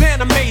moves is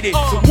animated.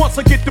 So once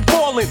I get the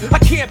ball in, I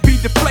can't be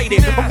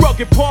deflated. A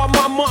rugged part of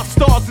my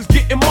monsters is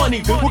getting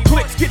money. With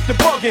clicks get the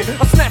bugging,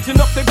 I'm snatching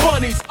up their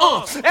bunnies.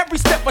 Every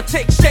step I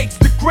take shakes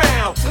the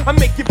ground. I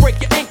make you break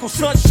your ankle,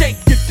 son, shake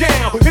you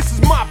down. This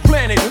is my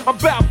planet, I'm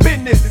about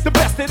business. The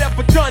best that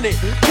ever done it.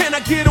 Can I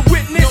get a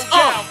witness?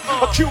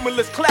 A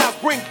cumulus clouds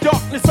bring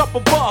darkness up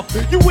above.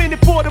 You in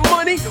it for the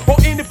money or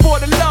in it for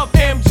the love,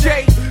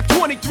 MJ?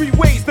 23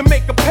 ways to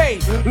make a pay.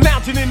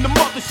 Lounging in the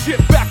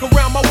mothership back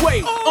around my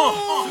way.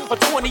 A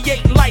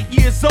 28 light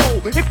years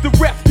old. If the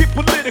refs get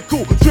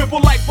political,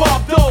 dribble like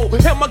Bob Dole.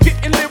 Am I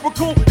getting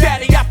lyrical?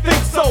 Daddy, I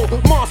think so.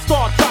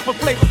 Monster dropping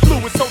flavor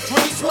fluid, so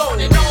drink slow.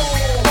 We're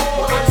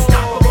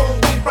unstoppable,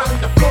 we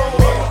run the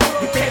floor.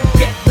 You can't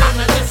get none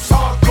of this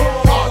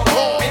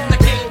hardcore. In the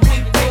game,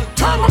 we take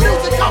turn the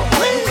music up,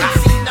 please. I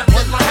see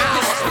nothing like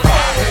this.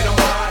 Hit 'em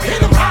high,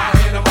 hit 'em high,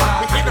 hit 'em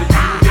high. Hit 'em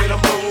high, hit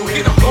 'em low,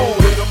 hit 'em low,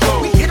 hit 'em low.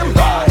 We hit 'em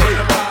high, hit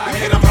 'em high,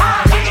 hit 'em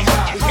high, hit 'em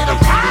high. Hit 'em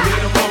high,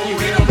 hit 'em low,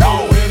 hit 'em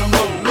low, hit 'em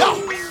low. Yo,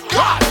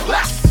 God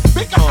bless.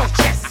 Big up your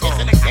chest is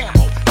an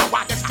example. Now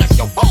I can stress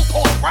your full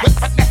court right. With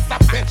finesse, I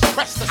bench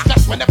press the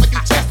stress whenever you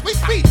test. We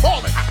speed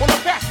ballin' on a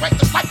fast break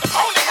just like the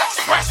Pony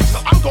Express.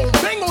 I'm gon'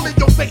 bang all in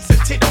your face and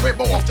tear the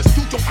rib off. Just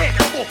shoot your hand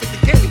and forfeit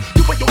the game.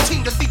 You and your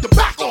team just need to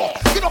back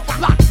off. Get off the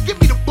block, give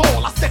me the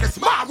ball. I said it's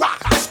my rock.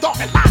 Let's start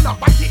the lineup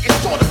by getting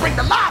sure to bring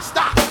the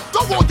livestock.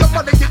 Throw all your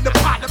money in the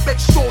pot to make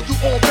sure you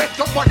all bet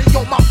your money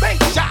on my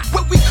bank shot.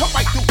 When we come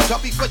right through, tell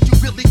me what you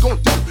really gon'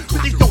 do.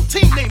 Release your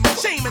team name and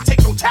shame and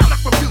take no talent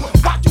from you.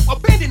 Why you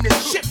abandon this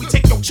shit? We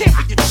take your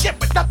championship,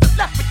 but nothing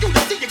left for you to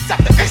see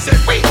except the instant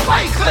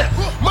replay clip.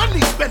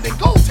 Money spending,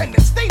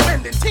 goaltending, stay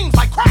bending teams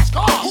like Crash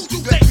Cars. Who you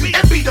think we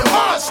and be the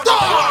monster?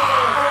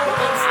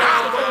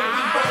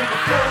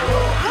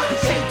 You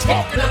can't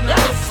talk none of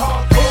this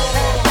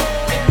hardcore.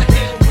 In the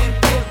game, we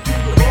take you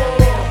to war.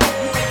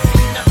 You ain't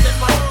seen nothing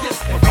like this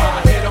before.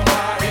 Hit 'em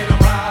high, hit 'em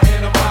high,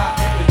 hit 'em high.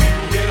 And you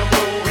hit 'em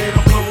low, hit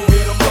 'em low,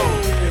 hit 'em low.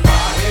 If I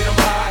hit 'em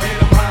high, hit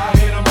 'em high,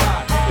 hit 'em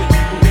high. And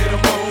you hit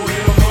 'em low,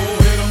 hit 'em low,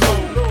 hit 'em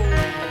low.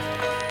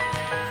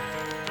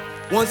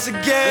 Once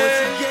again.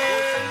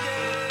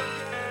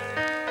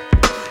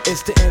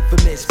 It's the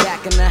infamous,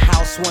 back in the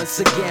house once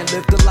again.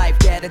 Live the life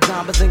that of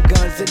diamonds and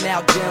guns and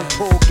now gems.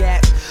 Pull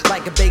gas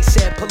like a bass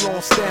head, pull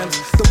on stems.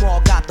 The mall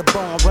got the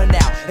bomb, run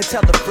out and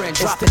tell the friend,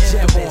 drop the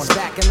gem on.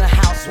 Back in the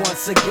house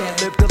once again.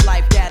 Live the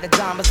life that of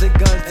diamonds and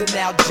guns and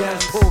now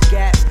gems. Pull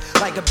gas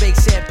like a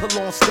bass head,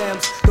 pull on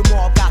stems. The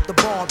mall got the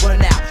bomb,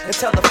 run out and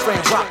tell the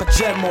friend, drop a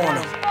gem on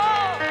him.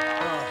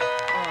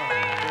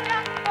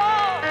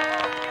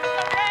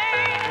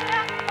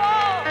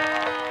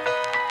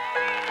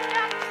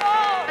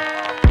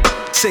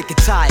 Sick and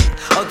tired,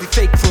 ugly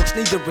fake crooks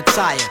need to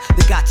retire.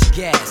 They got your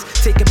gas,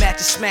 take a match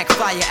and smack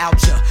fire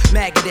out your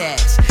maggot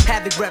ass.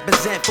 Have it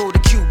represent for the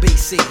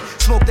QBC.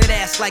 Smoke that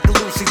ass like a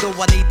Lucy, though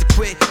I need to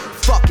quit.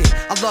 Fuck it,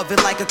 I love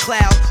it like a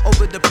cloud.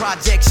 Over the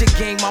projection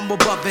game, I'm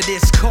above it,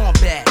 it's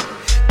combat.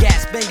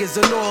 gas bangers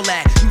and all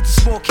that. Use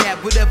the small cap,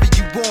 whatever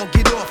you want,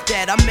 get off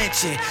that. I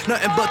mentioned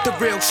nothing but the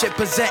real shit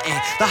presenting.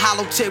 The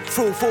hollow tip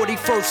crew,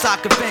 41st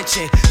Stock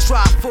Convention.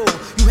 Strive full,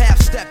 you half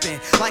stepping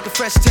like a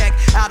fresh tech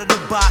out of the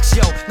box.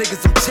 Yo,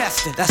 niggas, I'm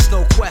testing, that's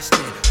no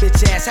question.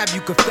 Bitch ass, have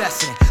you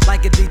confessing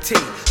like a DT?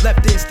 Left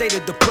in state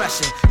of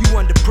depression, you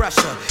under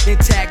pressure.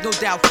 Intact, no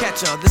doubt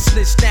catcher, the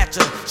snitch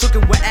snatcher.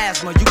 Shookin' with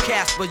asthma, you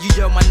Casper, you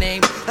yell my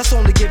name. That's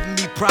only giving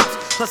me props.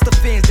 Plus the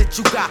fans that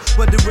you got,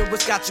 wondering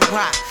what's got you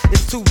hot.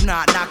 It's too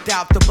knocked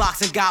out the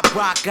box and got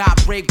rock.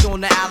 Got raped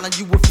on the island,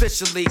 you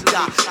officially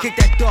got. Kick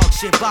that dog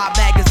shit, buy a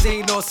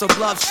magazine or some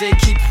love shit.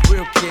 Keep it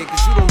real, kid,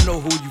 cause you don't know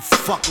who you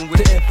fucking with.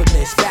 The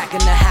infamous, back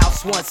in the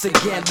house once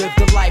again. Live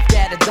the life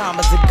that had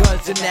diamonds and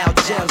guns and now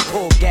gems.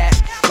 Pull gas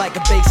like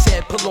a bass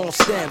head, pull on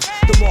stems.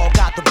 The mall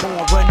got the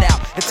bomb, run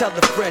out and tell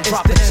the friend,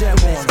 drop a gem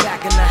on.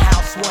 Back in the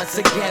house once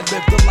again.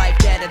 Live the life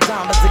that had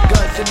diamonds and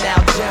guns and now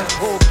gems.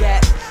 Pull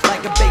gas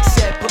like a bass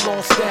head, pull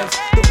on stems.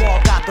 The mall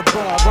got the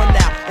bomb, run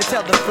out and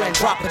tell the friend,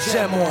 drop a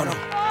gem on him.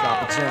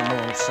 Drop a gem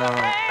on him, son.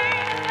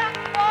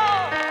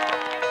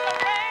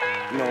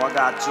 You know I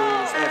got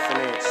tools,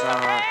 infinite,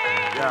 son.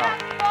 Yeah.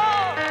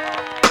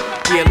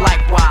 Yeah,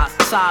 likewise,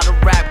 tired of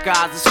rap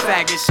guys, it's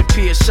faggots, your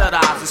peers shut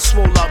eyes and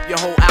swole up your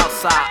whole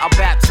outside. I'll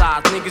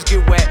baptize, niggas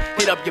get wet,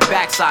 hit up your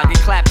backside, get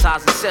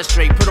claptized and set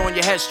straight, put on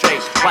your head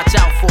straight. Watch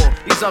out for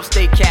these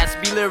upstate cats,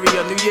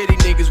 Beliria, New Yiddy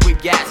niggas with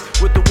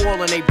gas, with the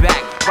wall on they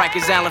back.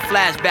 Rikers Island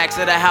flashbacks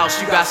of the house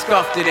you got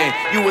scuffed it in.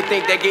 You would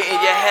think that getting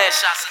your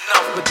headshots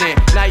enough, but then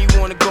now you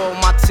wanna go on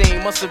my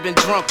team. Must have been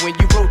drunk when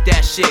you wrote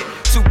that shit.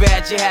 Too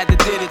bad you had to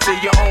did it to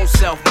your own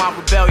self. My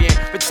rebellion,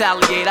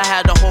 retaliate. I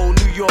had the whole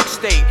New York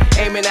state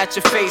aiming at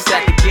your face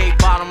at the gate.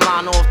 Bottom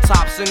line off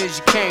top, soon as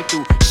you came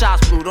through.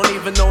 Shots blew, don't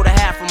even know the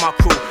half of my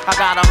crew. I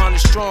got 100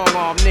 strong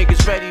arm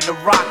niggas ready to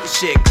rock the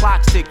shit.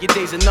 Clock tick, your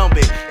days are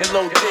numbered in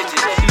low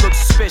digits. You look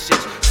suspicious.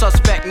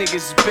 Suspect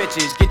niggas is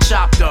bitches. Get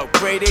chopped up,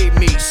 grade A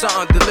meat,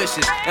 something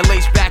delicious. And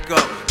lace back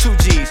up, 2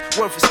 G's,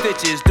 worth of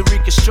stitches. To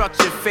reconstruct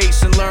your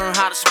face and learn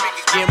how to speak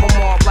again. My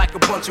mom like a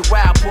bunch of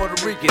wild Puerto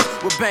Ricans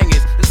with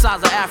bangers the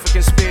size of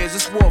African spears.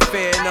 It's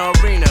warfare in the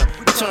arena.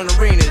 We turn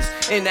arenas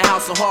in the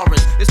house of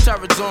horrors. It's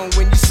terror zone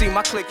when you see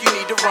my clique. You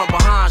need to run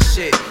behind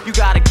shit. You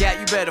got a gap,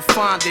 you better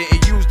find it and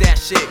use that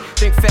shit.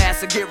 Think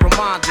fast and get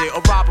reminded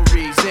of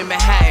robberies in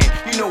Manhattan.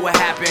 You know what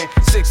happened?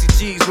 60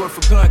 G's worth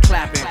of gun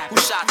clapping. Who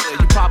shot you?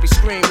 You probably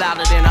scream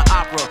louder than an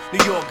opera.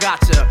 New York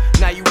gotcha.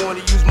 Now you wanna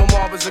use my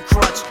mob as a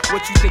crutch.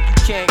 What you think you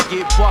can't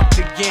get bucked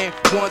again,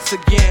 once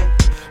again?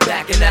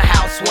 Back in the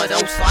house once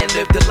and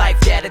live the life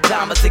that had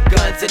diamonds and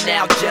guns and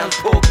now gems.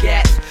 Pull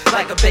gas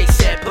like a bass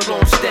head, pull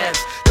on stems.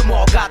 The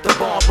mall got the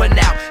bomb, run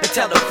out and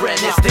tell a friend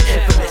it's the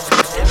infamous.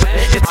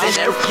 It's in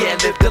there again,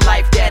 live the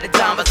life that had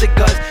diamonds and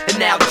guns and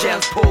now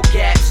gems. Pull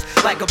gas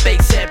like a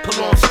bass head, pull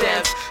on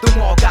stems. The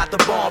mall got the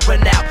bomb,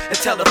 run out and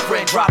tell a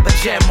friend, drop a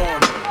gem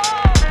on him.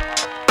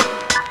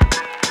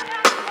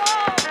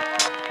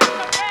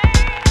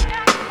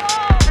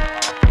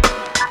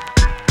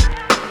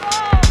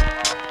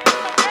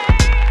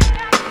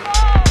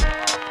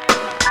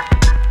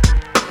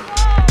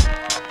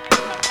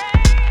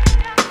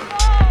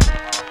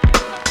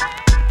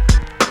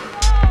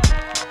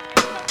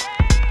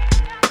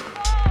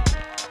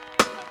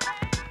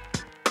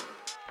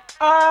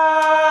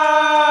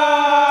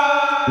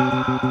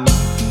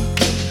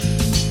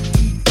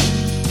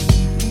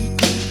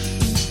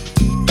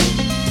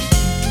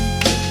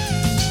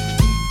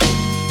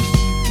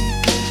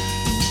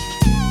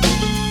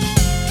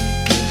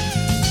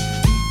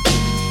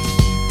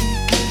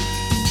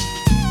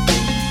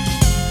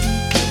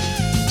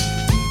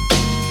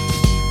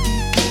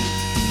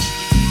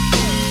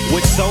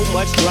 With so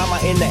much drama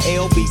in the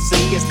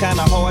LBC, it's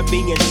kinda hard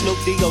being Snoop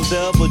D-O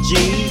double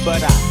G.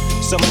 But I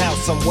somehow,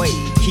 someway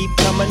keep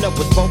coming up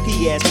with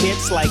funky ass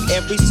hits like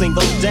every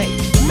single day.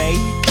 May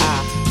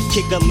I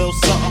kick a little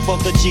something for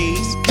the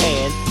G's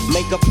and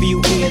make a few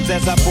ends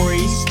as I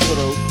breeze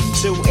through.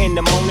 2 in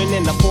the morning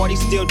and the party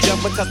still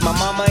jumping cause my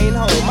mama ain't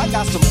home. I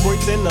got some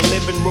freaks in the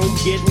living room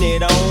getting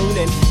it on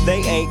and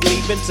they ain't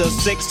leaving till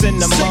 6 in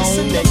the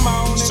morning.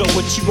 So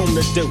what you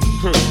wanna do?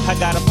 I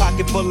got a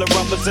pocket full of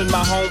rubbers and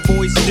my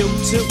homeboys do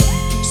too.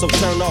 So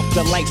turn off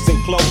the lights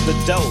and close the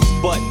doors.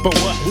 But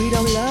what? We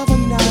don't love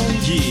them now.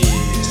 Yeah.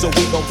 So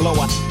we gon' blow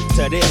up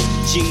to this.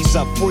 G's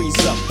up, freeze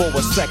up for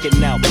a second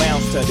now.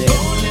 Bounce to this.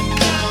 Rolling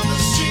down the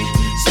street,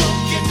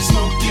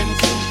 smoking,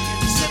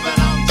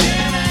 sipping on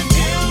gin and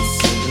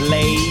juice.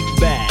 Laid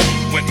back.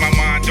 With my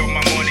mind on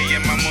my money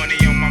and my money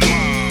on my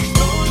mind.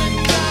 Rolling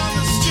down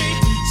the street,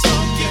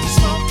 smoking,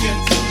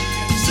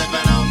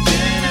 sipping on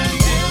gin and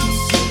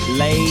juice.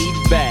 Laid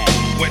back.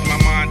 With my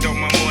mind on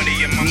my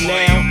money and my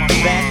money on my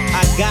mind. Now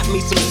that I got me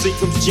some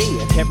secrets gin.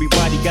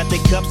 Everybody got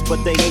their cups,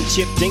 but they ain't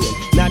chipped in.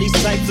 Now these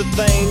types of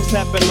things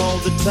happen all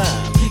the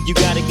time. You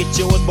gotta get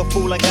yours, but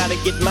fool, I gotta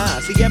get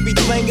mine. See,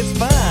 everything is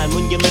fine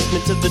when you're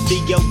listening to the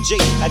D.O.G.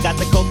 I got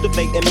to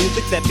cultivate the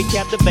music that be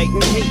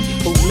captivating he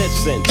who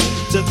listens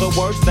to the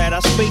words that I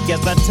speak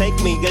as I take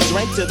me a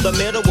drink to the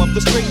middle of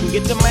the street and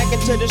get to mackin'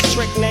 to this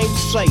trick named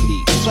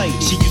Sadie.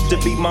 She used to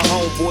be my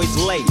homeboy's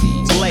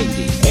lady.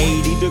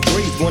 80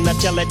 degrees when I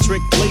tell that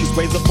trick, please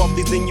raise up off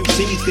these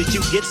NUTs, cause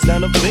you get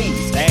none of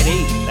these. At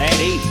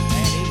ease.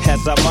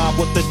 As I mob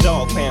with the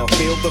dog pound,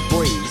 feel the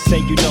breeze. Say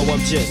you know I'm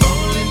just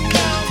rolling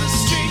down the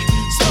street,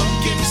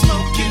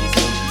 smoking,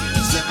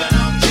 sipping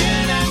on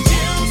gin and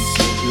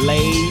juice.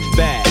 Laid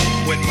back.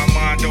 With my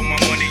mind on my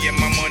money and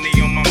my money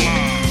on my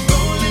mind.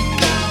 Rolling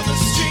down the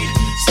street,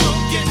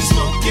 smoking,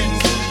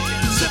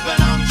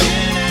 sipping on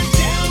gin and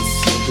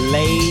juice.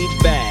 Laid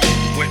back.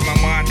 With my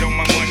mind on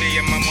my money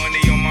and my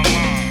money on my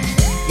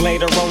mind.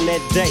 Later on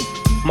that day,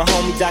 my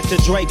homie Dr.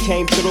 Dre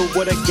came through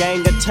with a gang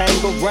of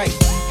Tangeray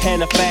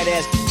and a fat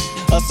ass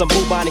some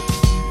bubonic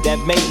that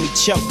made me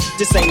choke.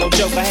 This ain't no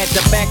joke, I had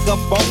to back up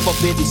off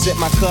of it and sit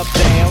my cup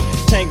down.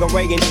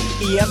 Tangeray and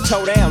EF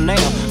toe down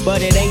now,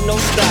 but it ain't no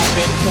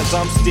stopping, cause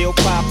I'm still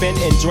popping.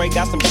 And Dre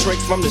got some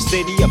tricks from the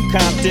city of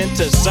Compton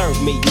to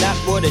serve me, not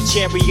with a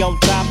cherry on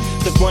top,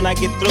 cause when I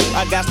get through,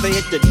 I got to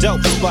hit the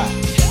dope spot.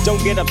 Don't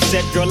get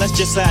upset, girl, that's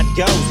just how it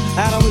goes.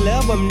 I don't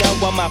love them, no,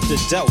 I'm out the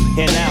dope,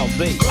 and I'll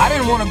be. I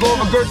didn't want to go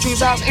over Gertrude's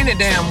house any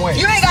damn way.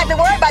 You ain't got to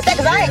worry about that,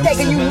 cause I ain't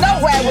taking you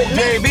nowhere with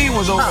me. JB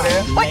was over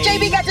there. What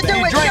JB got to do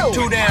with you?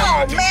 Too damn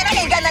oh, much. Man, I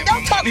ain't got nothing.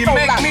 Don't talk You so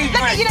make loud. me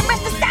Look drink. at you done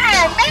missed the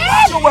sign, man.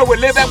 I know where we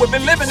live at. We've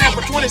been living there for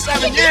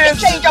 27 You years.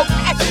 can change your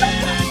accent.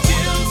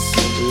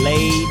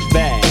 Laid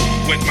back.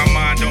 With my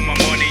mind on my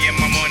money and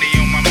my money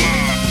on my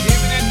mind. Him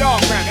and that dog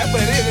round. That's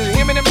what it is.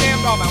 Him and them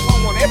damn dog. I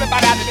want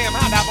everybody out the damn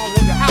house. I want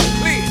the house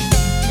clear.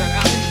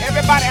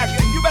 Everybody out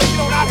here. You better get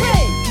on out of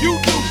here.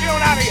 You too, get on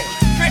out of here.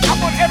 I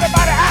want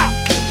everybody out.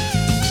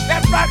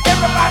 That's right,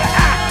 everybody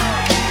out.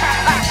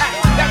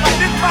 That's right,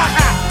 this is my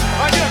house.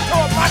 I just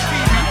told my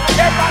TV.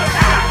 Everybody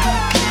out.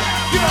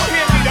 You don't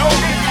hear me, though.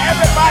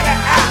 Everybody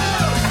out.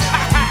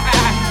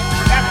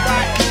 That's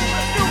right.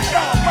 You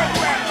dog, where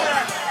you at?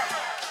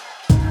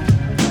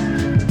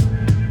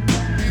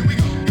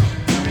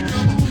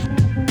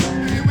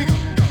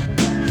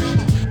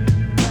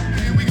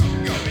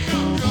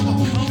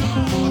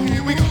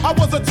 I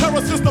was a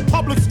terror since the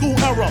public school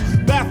era.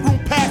 Bathroom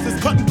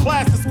passes, cutting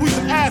classes,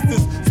 squeezing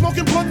asses.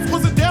 Smoking blunts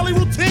was a daily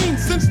routine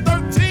since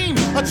 13.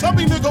 A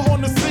chubby nigga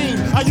on the scene.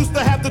 I used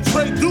to have the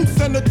tray deuce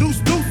and the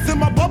deuce in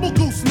my bubble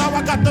goose. Now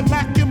I got the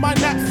Mac in my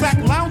knapsack,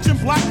 lounging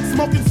black,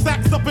 smoking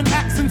sacks up in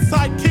axe and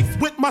sidekicks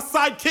with my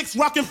sidekicks,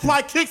 rocking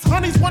fly kicks.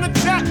 Honeys wanna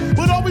chat,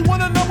 but all we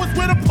wanna know is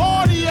where the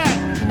party at.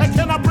 And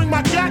can I bring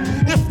my gat?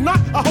 If not,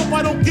 I hope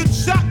I don't get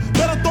shot.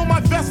 Better throw my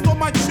vest on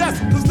my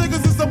chest, cause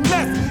niggas is a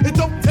mess. It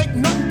don't take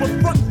nothing but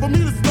front for me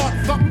to start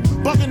something.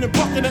 Bugging and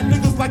bucking at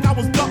niggas like I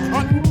was duck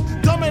hunting.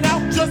 Dumbing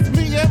out just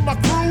me and my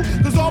crew,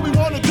 cause all we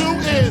wanna do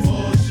is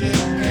bullshit,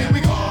 and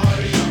we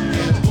party,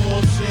 and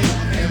bullshit,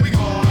 and we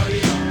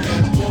party,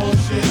 and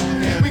bullshit,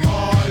 and we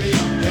party,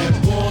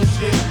 and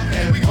bullshit,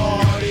 and we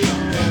party,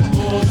 and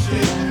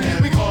bullshit, and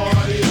we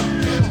party,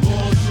 and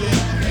bullshit,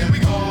 and we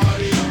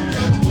party,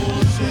 and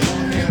bullshit,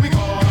 and we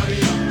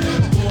party,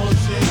 and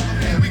bullshit,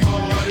 and we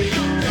party,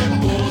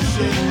 and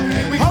bullshit,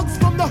 and we hugs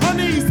from the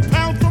honeys,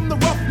 pounds from the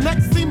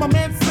roughnecks. See my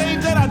man say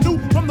that I knew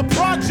from the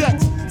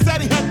projects.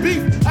 Said he had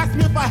beef, asked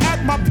me if I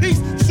had my piece.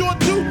 Sure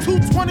do,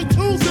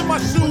 222s in my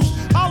shoes.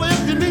 Holla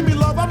if you need me,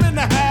 love, I'm in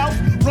the house.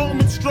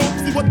 Roman stroke,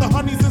 see what the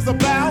honeys is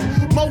about.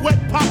 Moet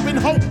poppin',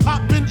 hope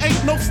poppin',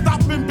 ain't no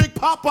stopping. Big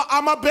Papa,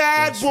 I'm a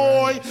bad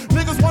boy.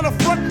 Niggas wanna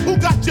front, who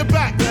got your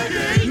back?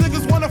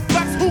 Niggas wanna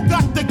flex, who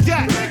got the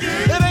gat?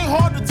 It ain't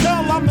hard to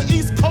tell, I'm the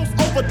East Coast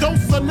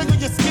overdoser. Nigga,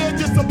 you're scared,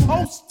 you're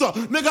supposed to.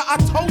 Nigga, I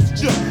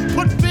toast you.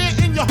 Put fear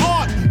in your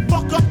heart.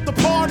 Fuck up the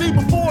party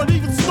before it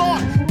even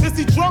start. Is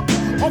he drunk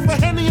off a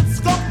Henny and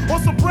skunk? Or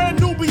some brand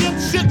Nubian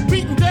shit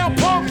beating down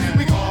punk? And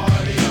we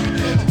party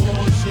and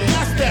bullshit.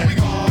 That's that. And we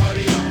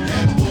party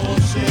and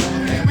bullshit.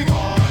 And we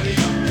party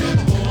and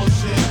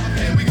bullshit.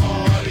 And we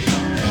party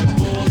and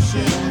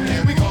bullshit.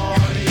 And we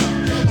party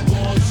and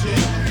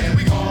bullshit. And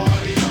we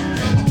party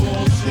and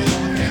bullshit.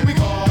 And we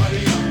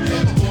party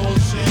and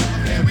bullshit.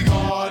 And we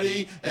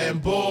party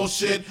and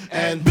bullshit.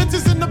 And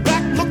bitches in the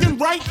back looking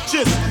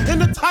righteous in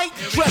the tight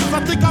dress.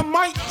 I think I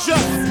might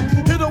just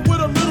hit her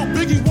with a little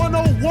Biggie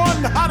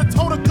 101, how to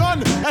tote a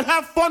gun and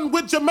have fun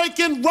with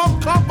Jamaican rum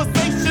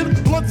conversation.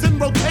 Blunts in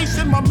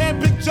rotation, my man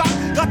Big Jock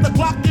got the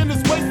Glock in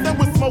his waist and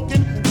we're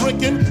smoking,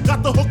 drinking,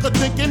 got the hooker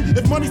thinking.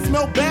 If money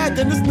smell bad,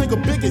 then this nigga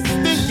Big is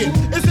stinking.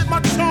 Is it my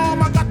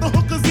charm? I got the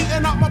hookers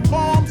eating out my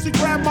palm. She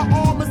grabbed my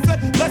arm and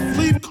said, let's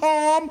leave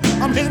calm.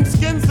 I'm hitting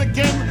skins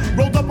again,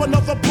 rolled up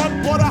another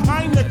blunt, bought a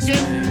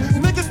Heineken.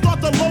 Niggas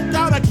start to loke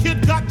out, a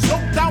kid got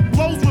choked out,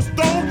 blows were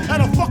thrown,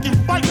 and a fucking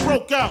fight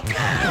broke out.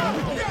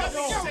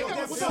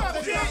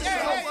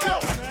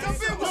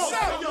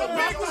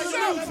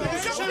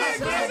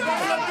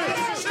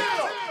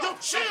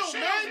 Chill,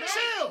 man,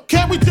 chill.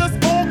 Can't we just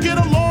all get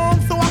along?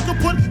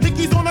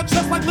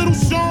 like Little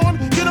Sean.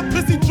 Get a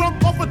pissy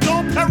drunk off a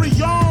Dom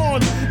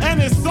Perignon.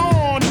 And it's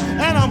on,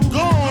 and I'm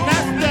gone.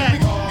 That's that.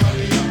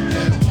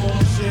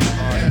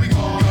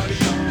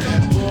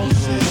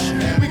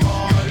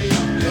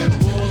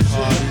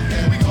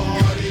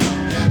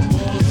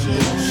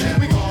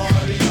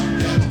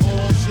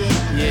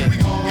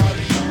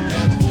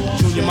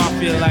 Junior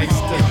Mafia likes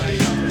to.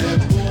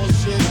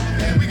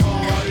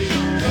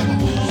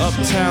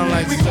 Uptown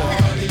likes to.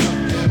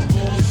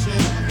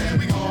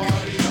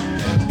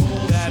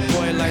 Bad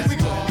boy likes to.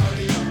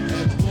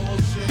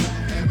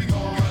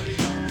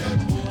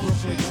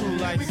 Brooklyn crew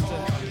likes to.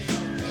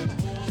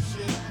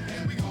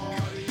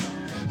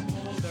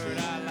 Third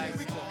Eye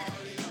likes to.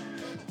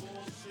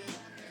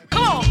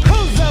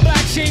 Who's the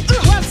black sheep?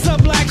 What's the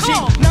black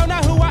sheep? No,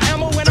 not who I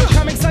am or when I'm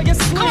coming, so you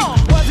sleep.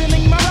 Wasn't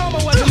in my realm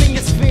or wasn't in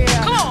your sphere.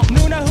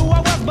 Knew not who I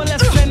was, but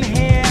listen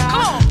here.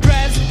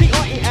 Dress,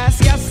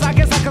 P-R-E-S, yes, I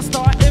guess I can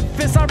start. If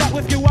it's alright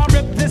with you, I'll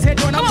rip this head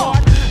joint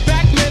apart.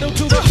 Back middle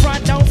to the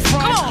front, don't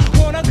front.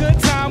 Want a good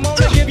time,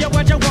 wanna give you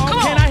what you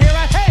want. Can I hear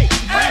a hey?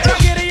 Can I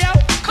get it out?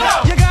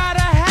 You got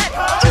a hat,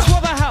 it's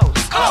for the house.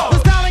 The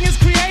styling is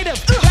creative,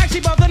 black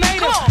sheep of the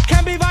native.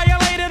 Can be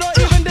violated or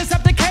even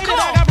decepticated.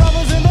 I got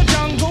brothers in the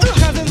jungle,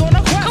 cousins on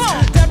the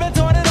quest.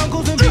 Dead-retorted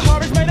uncles and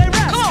P-Porridge, may they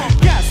rest.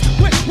 Guess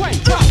which way,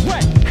 what,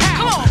 when,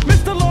 how?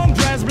 Mr. Long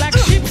Dress, black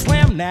sheep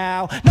slam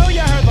now. Know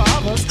you heard the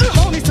others,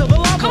 only to the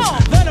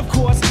lovers. Then of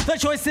course, the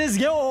choice is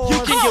yours.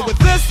 You can get with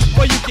this,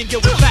 or you can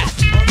get with that.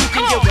 You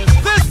can get with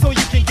this, or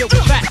you can get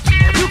with that.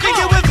 You can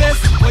get with this,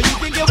 or you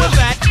can get with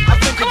that. I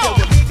think you get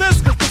with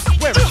this, cause this is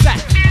where it's at.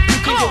 You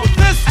can get with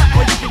this,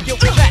 or you can get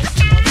with that.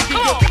 You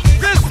can get with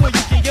this, or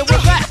you can get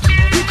with that.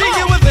 You can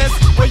get with this,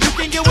 or you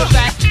can get with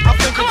that. I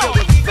think you get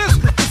with this,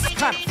 cause this is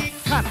kind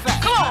of that.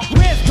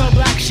 Where's the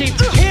black sheep?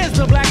 Here's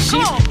the black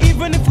sheep.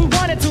 Even if we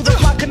wanted to, the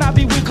clock cannot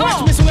be weak.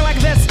 Watch me swing like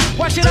this.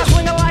 Why should I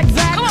swing it like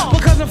that?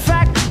 Because in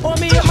fact, on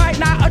me it might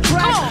not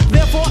attract.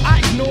 Therefore I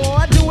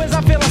ignore, do as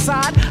I feel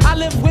inside. I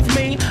live with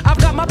me, I've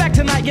got my back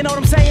tonight, you know what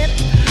I'm saying?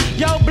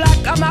 Yo, black,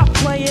 I'm not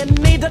playing.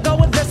 Need to go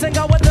with this and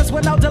go with this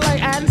with no delay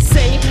and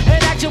see.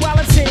 In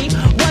actuality,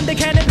 wonder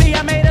can it be?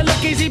 I made it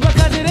look easy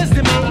because it is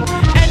to me.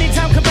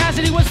 Anytime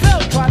capacity was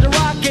filled, tried to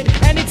rock it.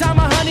 Anytime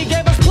my honey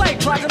gave us play,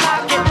 tried to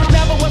knock it.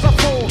 Never was a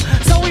fool,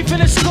 so we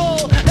finished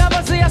school.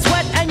 Never see us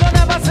sweat and you'll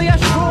never see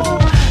us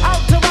drool.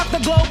 Out to rock the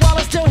globe while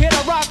it's still here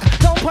to rock.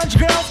 Don't punch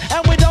girls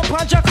and we don't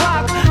punch a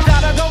clock.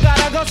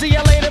 Gotta go see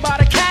you later by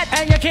the cat.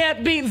 And you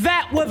can't beat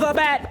that with a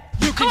bat.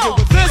 You can get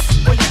with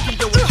this, or you can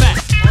get with that.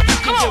 You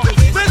can get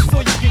with this,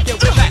 or you can get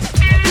with that.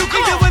 You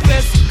can get with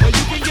this, or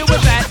you can get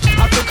with that.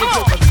 I think you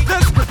get with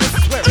this, cause this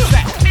is where it's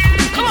at.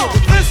 You can get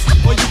with this,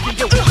 or you can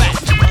get with that.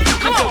 You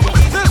can get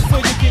with this, or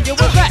you can get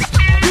with that.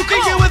 You can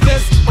get with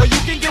this, or you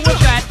can get with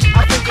that.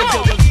 I think you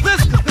get with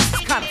this, cause this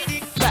is kind of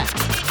fat.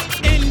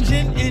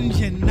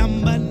 Engine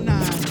number 9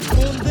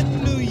 on the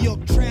New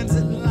York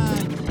Transit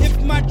line.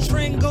 If my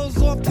train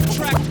goes off the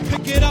track,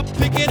 pick it up,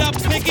 pick it up,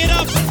 pick it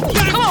up.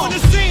 Back on the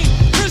scene,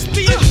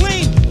 crispy and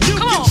clean. You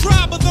can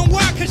try, but then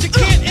why? Cause you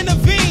can't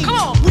intervene.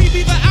 We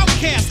be the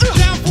outcast,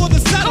 down for the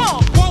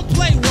settle. Won't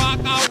play rock,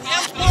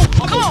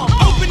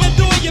 open the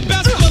door, you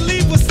best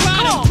believe we're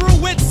sliding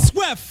through it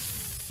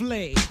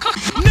swiftly.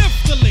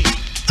 Niftily,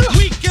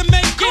 we can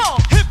make it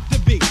hip to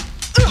be.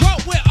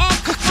 What we're all,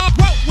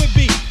 what we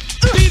be.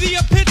 Be the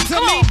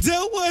epitome,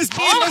 do was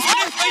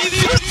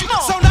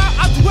so